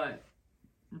 But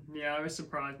Yeah, I was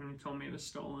surprised when he told me it was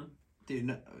stolen. Dude,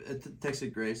 no, I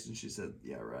texted Grace and she said,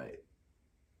 yeah, right.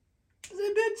 I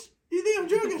said, bitch, you think I'm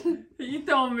joking? You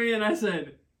told me and I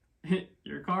said,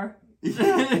 your car?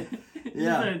 Yeah. You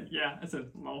said, yeah. I said,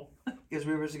 no. Because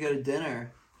we were supposed to go to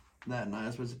dinner that night. I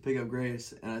was supposed to pick up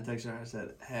Grace, and I texted her and I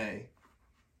said, hey,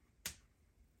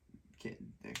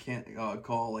 can't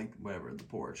call, like, whatever, the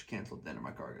porch, cancel dinner,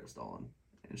 my car got stolen.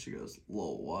 And she goes,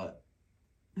 lol, what?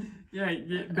 Yeah,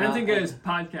 Benton goes,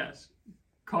 podcast,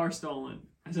 car stolen.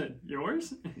 I said,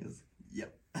 yours? He goes,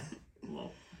 yep.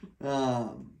 Lol.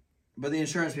 But the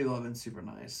insurance people have been super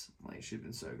nice. Like, she's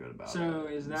been so good about it. So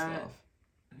is that stuff.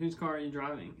 Whose car are you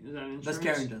driving? Is that insurance? That's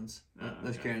Carrington's.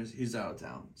 That's Okay. Carrington's. He's out of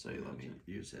town, so he let me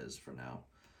use his for now.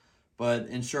 But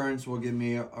insurance will give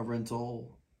me a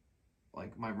rental.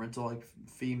 Like my rental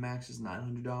fee max is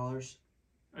 $900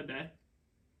 a day.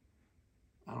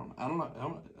 I don't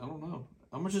know.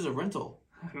 How much is a rental?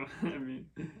 I mean,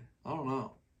 I don't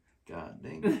know. God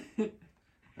dang it.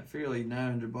 I figure like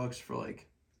 $900 for like.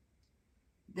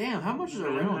 Damn, how much is a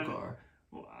rental car?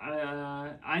 Well,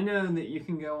 I know that you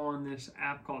can go on this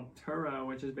app called Turo,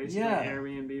 which is basically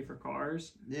Airbnb for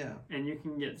cars. Yeah. And you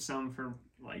can get some for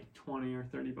like $20 or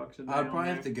 $30 a day. I'd probably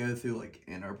have to go through like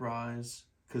Enterprise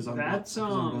because I'm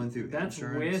going through that's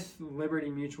insurance. with Liberty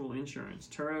Mutual Insurance.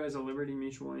 Turo is a Liberty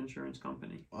Mutual Insurance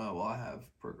company. Oh, well, I have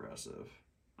Progressive.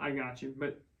 I got you,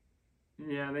 but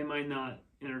yeah, they might not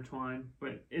intertwine,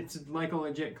 but it's like a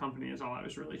legit company is all I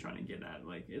was really trying to get at.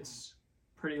 Like, it's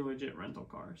pretty legit rental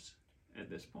cars at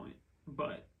this point.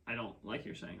 But I don't, like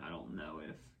you're saying, I don't know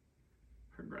if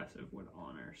Progressive would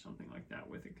honor something like that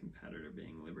with a competitor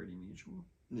being Liberty Mutual.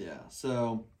 Yeah,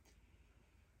 so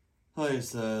like I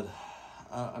said,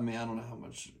 I mean, I don't know how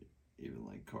much even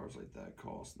like cars like that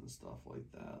cost and stuff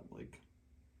like that. Like,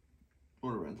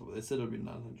 or a rental, they said it would be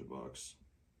 $900.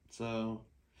 So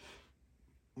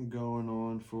I'm going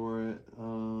on for it.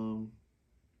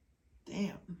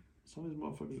 Damn, some of these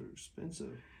motherfuckers are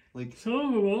expensive. Like, some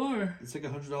of them are. It's like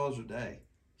 $100 a day.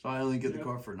 So I only get the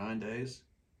car for 9 days.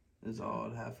 Is all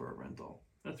I'd have for a rental.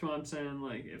 That's what I'm saying.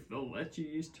 Like, if they'll let you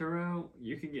use Turo,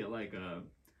 you could get like a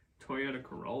Toyota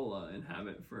Corolla and have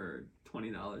it for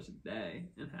 $20 a day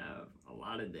and have a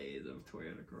lot of days of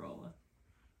Toyota Corolla.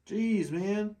 Jeez,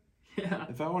 man. Yeah.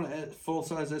 If I want a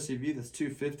full-size SUV, that's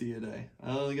 $250 a day.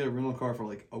 I only get a rental car for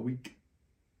like a week.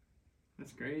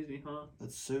 That's crazy, huh?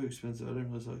 That's so expensive. I didn't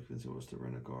realize how expensive it was to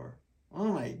rent a car.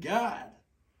 Oh my god.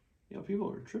 Yo,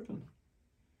 people are tripping.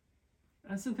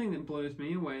 That's the thing that blows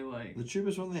me away. Like, the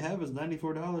cheapest one they have is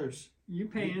 $94. You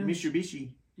pay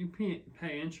Mitsubishi. You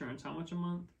pay insurance. How much a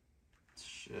month?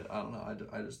 Shit, I don't know.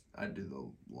 I do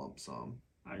the lump sum.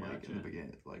 I like gotcha. in the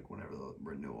beginning, like whenever the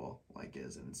renewal like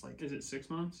is, and it's like. Is it 6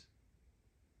 months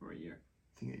or a year?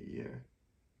 I think a year.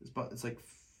 It's like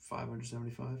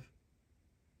 $575.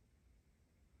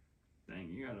 Dang,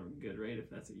 you got a good rate if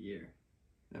that's a year.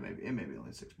 It may be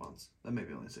only 6 months. That may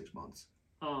be only 6 months.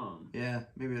 Yeah,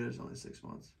 maybe it is only 6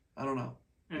 months. I don't know.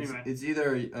 Anyway, it's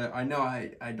either I know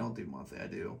I don't do monthly. I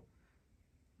do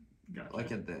gotcha.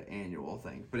 like at the annual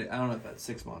thing, but I don't know if that's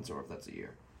 6 months or if that's a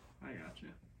year. I gotcha.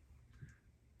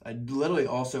 I literally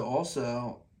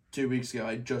also 2 weeks ago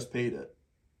I just paid it.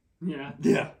 Yeah.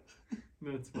 Yeah.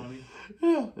 That's funny.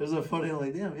 Yeah, it was a funny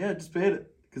like damn. Yeah, I just paid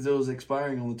it because it was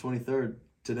expiring on the 23rd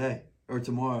today or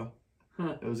tomorrow.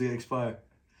 Huh. It was gonna expire.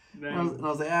 Dang. And I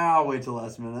was like, I'll wait till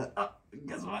last minute. Oh,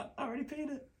 guess what? I already paid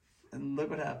it. And look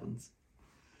what happens.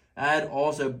 I had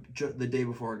also the day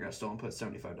before I got stolen put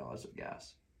 $75 of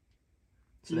gas.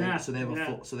 So they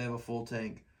have a full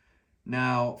tank.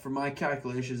 Now, for my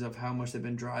calculations of how much they've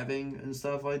been driving and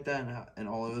stuff like that, and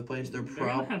all over the place, they're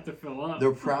gonna have to fill up.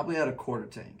 They're probably at a quarter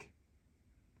tank.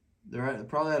 They're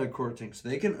probably at a quarter tank, so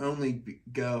they can only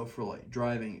go for like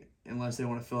driving unless they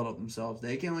want to fill it up themselves.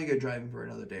 They can only go driving for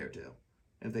another day or two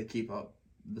if they keep up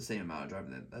the same amount of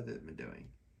driving that they've been doing.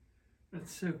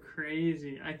 That's so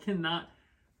crazy. I cannot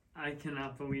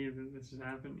believe that this has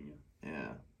happened to you.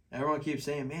 Yeah, everyone keeps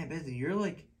saying, "Man, Benton, you're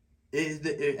like."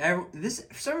 This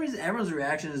for some reason everyone's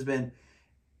reaction has been,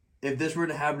 if this were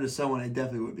to happen to someone, it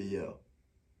definitely would be you.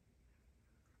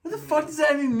 What the fuck does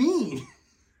that even mean?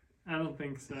 I don't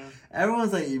think so.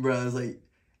 Everyone's like, bro, it's like,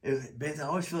 Benton, I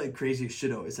always feel like crazy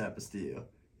shit always happens to you.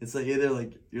 It's like either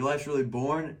like your life's really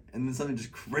boring and then something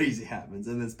just crazy happens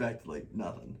and then it's back to like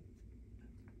nothing.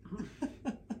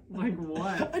 Like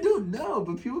what? I don't know,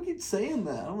 but people keep saying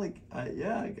that. I'm like,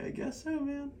 I guess so,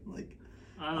 man. Like.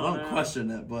 I don't question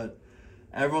it, but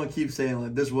everyone keeps saying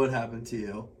like this would happen to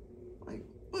you. Like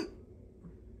what?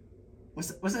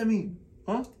 What's that mean?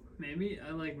 Huh? Maybe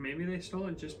they stole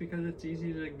it just because it's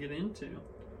easy to get into.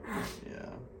 Yeah.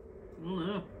 I don't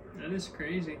know. That is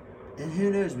crazy. And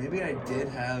who knows, maybe I did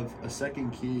have a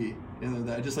second key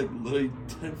that I just like literally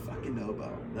didn't fucking know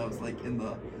about. That was like in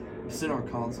the center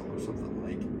console or something.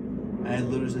 Like I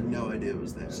literally had no idea it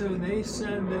was there. So they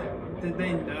said that, did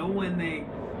they know when they,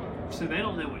 so they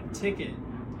don't know what ticket.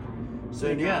 So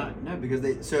yeah, no, because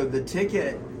the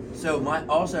ticket,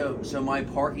 my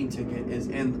parking ticket is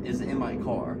in my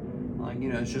car. Like,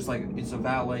 it's just like, it's a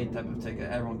valet type of ticket.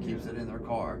 Everyone keeps it in their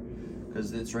car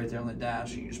because it's right there on the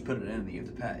dash. You just put it in and you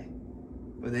have to pay.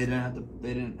 But they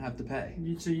didn't have to pay.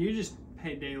 So you just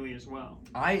pay daily as well.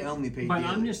 I only pay daily. But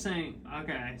I'm just saying,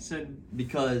 okay, so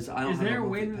because I don't. Is there a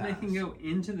way that they can go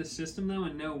into the system though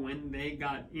and know when they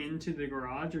got into the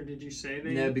garage, or did you say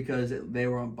they? No, because they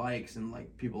were on bikes and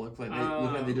like people looked like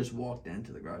they just walked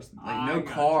into the garage. Like no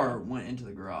gotcha. car went into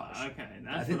the garage. Okay,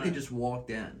 I think they just walked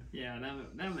in. Yeah,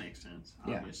 that makes sense.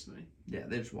 Obviously. Yeah,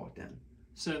 they just walked in.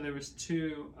 So there was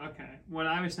two. Okay, what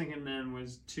I was thinking then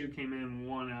was two came in,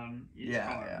 one out in each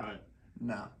car. Yeah. But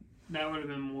no, that would have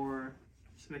been more.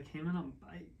 So they came in on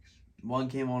bikes. One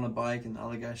came on a bike and the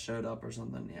other guy showed up or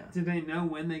something. Yeah. Did they know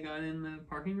when they got in the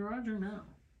parking garage or no?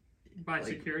 By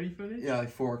security footage? Yeah, like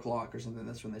 4:00 or something.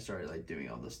 That's when they started like doing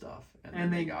all this stuff, and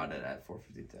then they got it at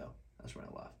 4:52. That's when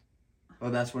it left.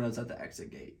 But that's when it was at the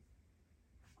exit gate.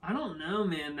 I don't know,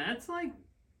 man. That's like.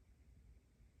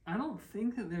 I don't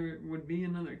think that there would be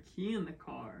another key in the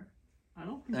car. I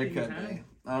don't think There could be.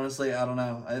 Honestly, I don't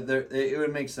know. It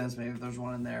would make sense maybe if there's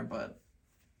one in there, but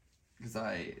because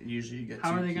I usually get.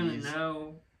 How two are they keys. gonna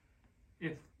know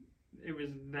if it was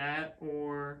that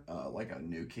or like a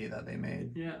new key that they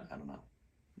made? Yeah. I don't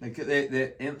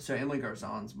know. So Emily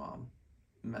Garzon's mom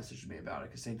messaged me about it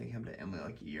because same thing happened to Emily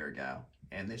like a year ago,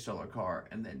 and they stole her car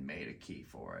and then made a key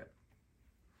for it.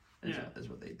 Is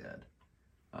what they did.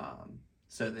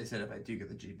 So they said if I do get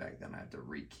the Jeep back, then I have to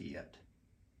rekey it.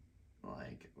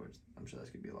 Like, which I'm sure that's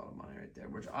gonna be a lot of money right there.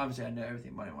 Which obviously I know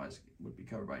everything money wise would be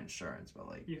covered by insurance, but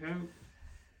like. You hope.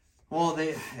 Well,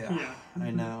 yeah.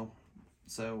 I know.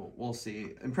 So we'll see.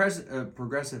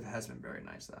 Progressive has been very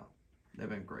nice though. They've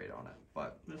been great on it,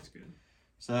 but that's good.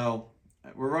 So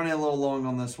we're running a little long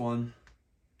on this one.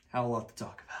 Have a lot to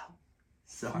talk about.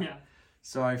 Sorry. Yeah.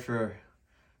 Sorry for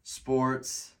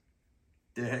sports,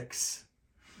 dicks,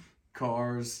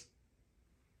 cars,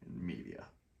 and media.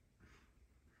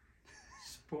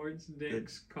 Sports,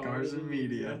 dicks, cars and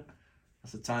media.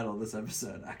 That's the title of this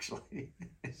episode, actually.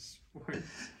 Sports.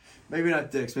 Maybe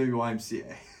not dicks, maybe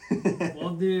YMCA.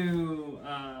 We'll do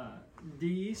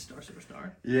D, Star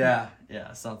Superstar. Yeah,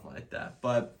 something like that.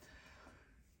 But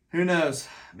who knows?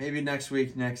 Maybe next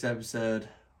week, next episode,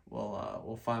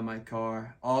 we'll find my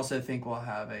car. I also think we'll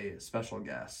have a special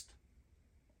guest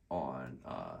on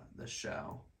the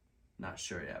show. Not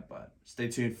sure yet, but stay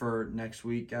tuned for next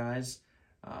week, guys.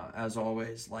 As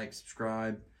always, like,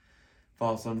 subscribe,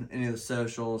 follow us on any of the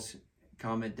socials,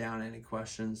 comment down any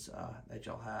questions that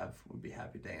y'all have. We'd be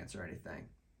happy to answer anything.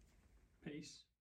 Peace.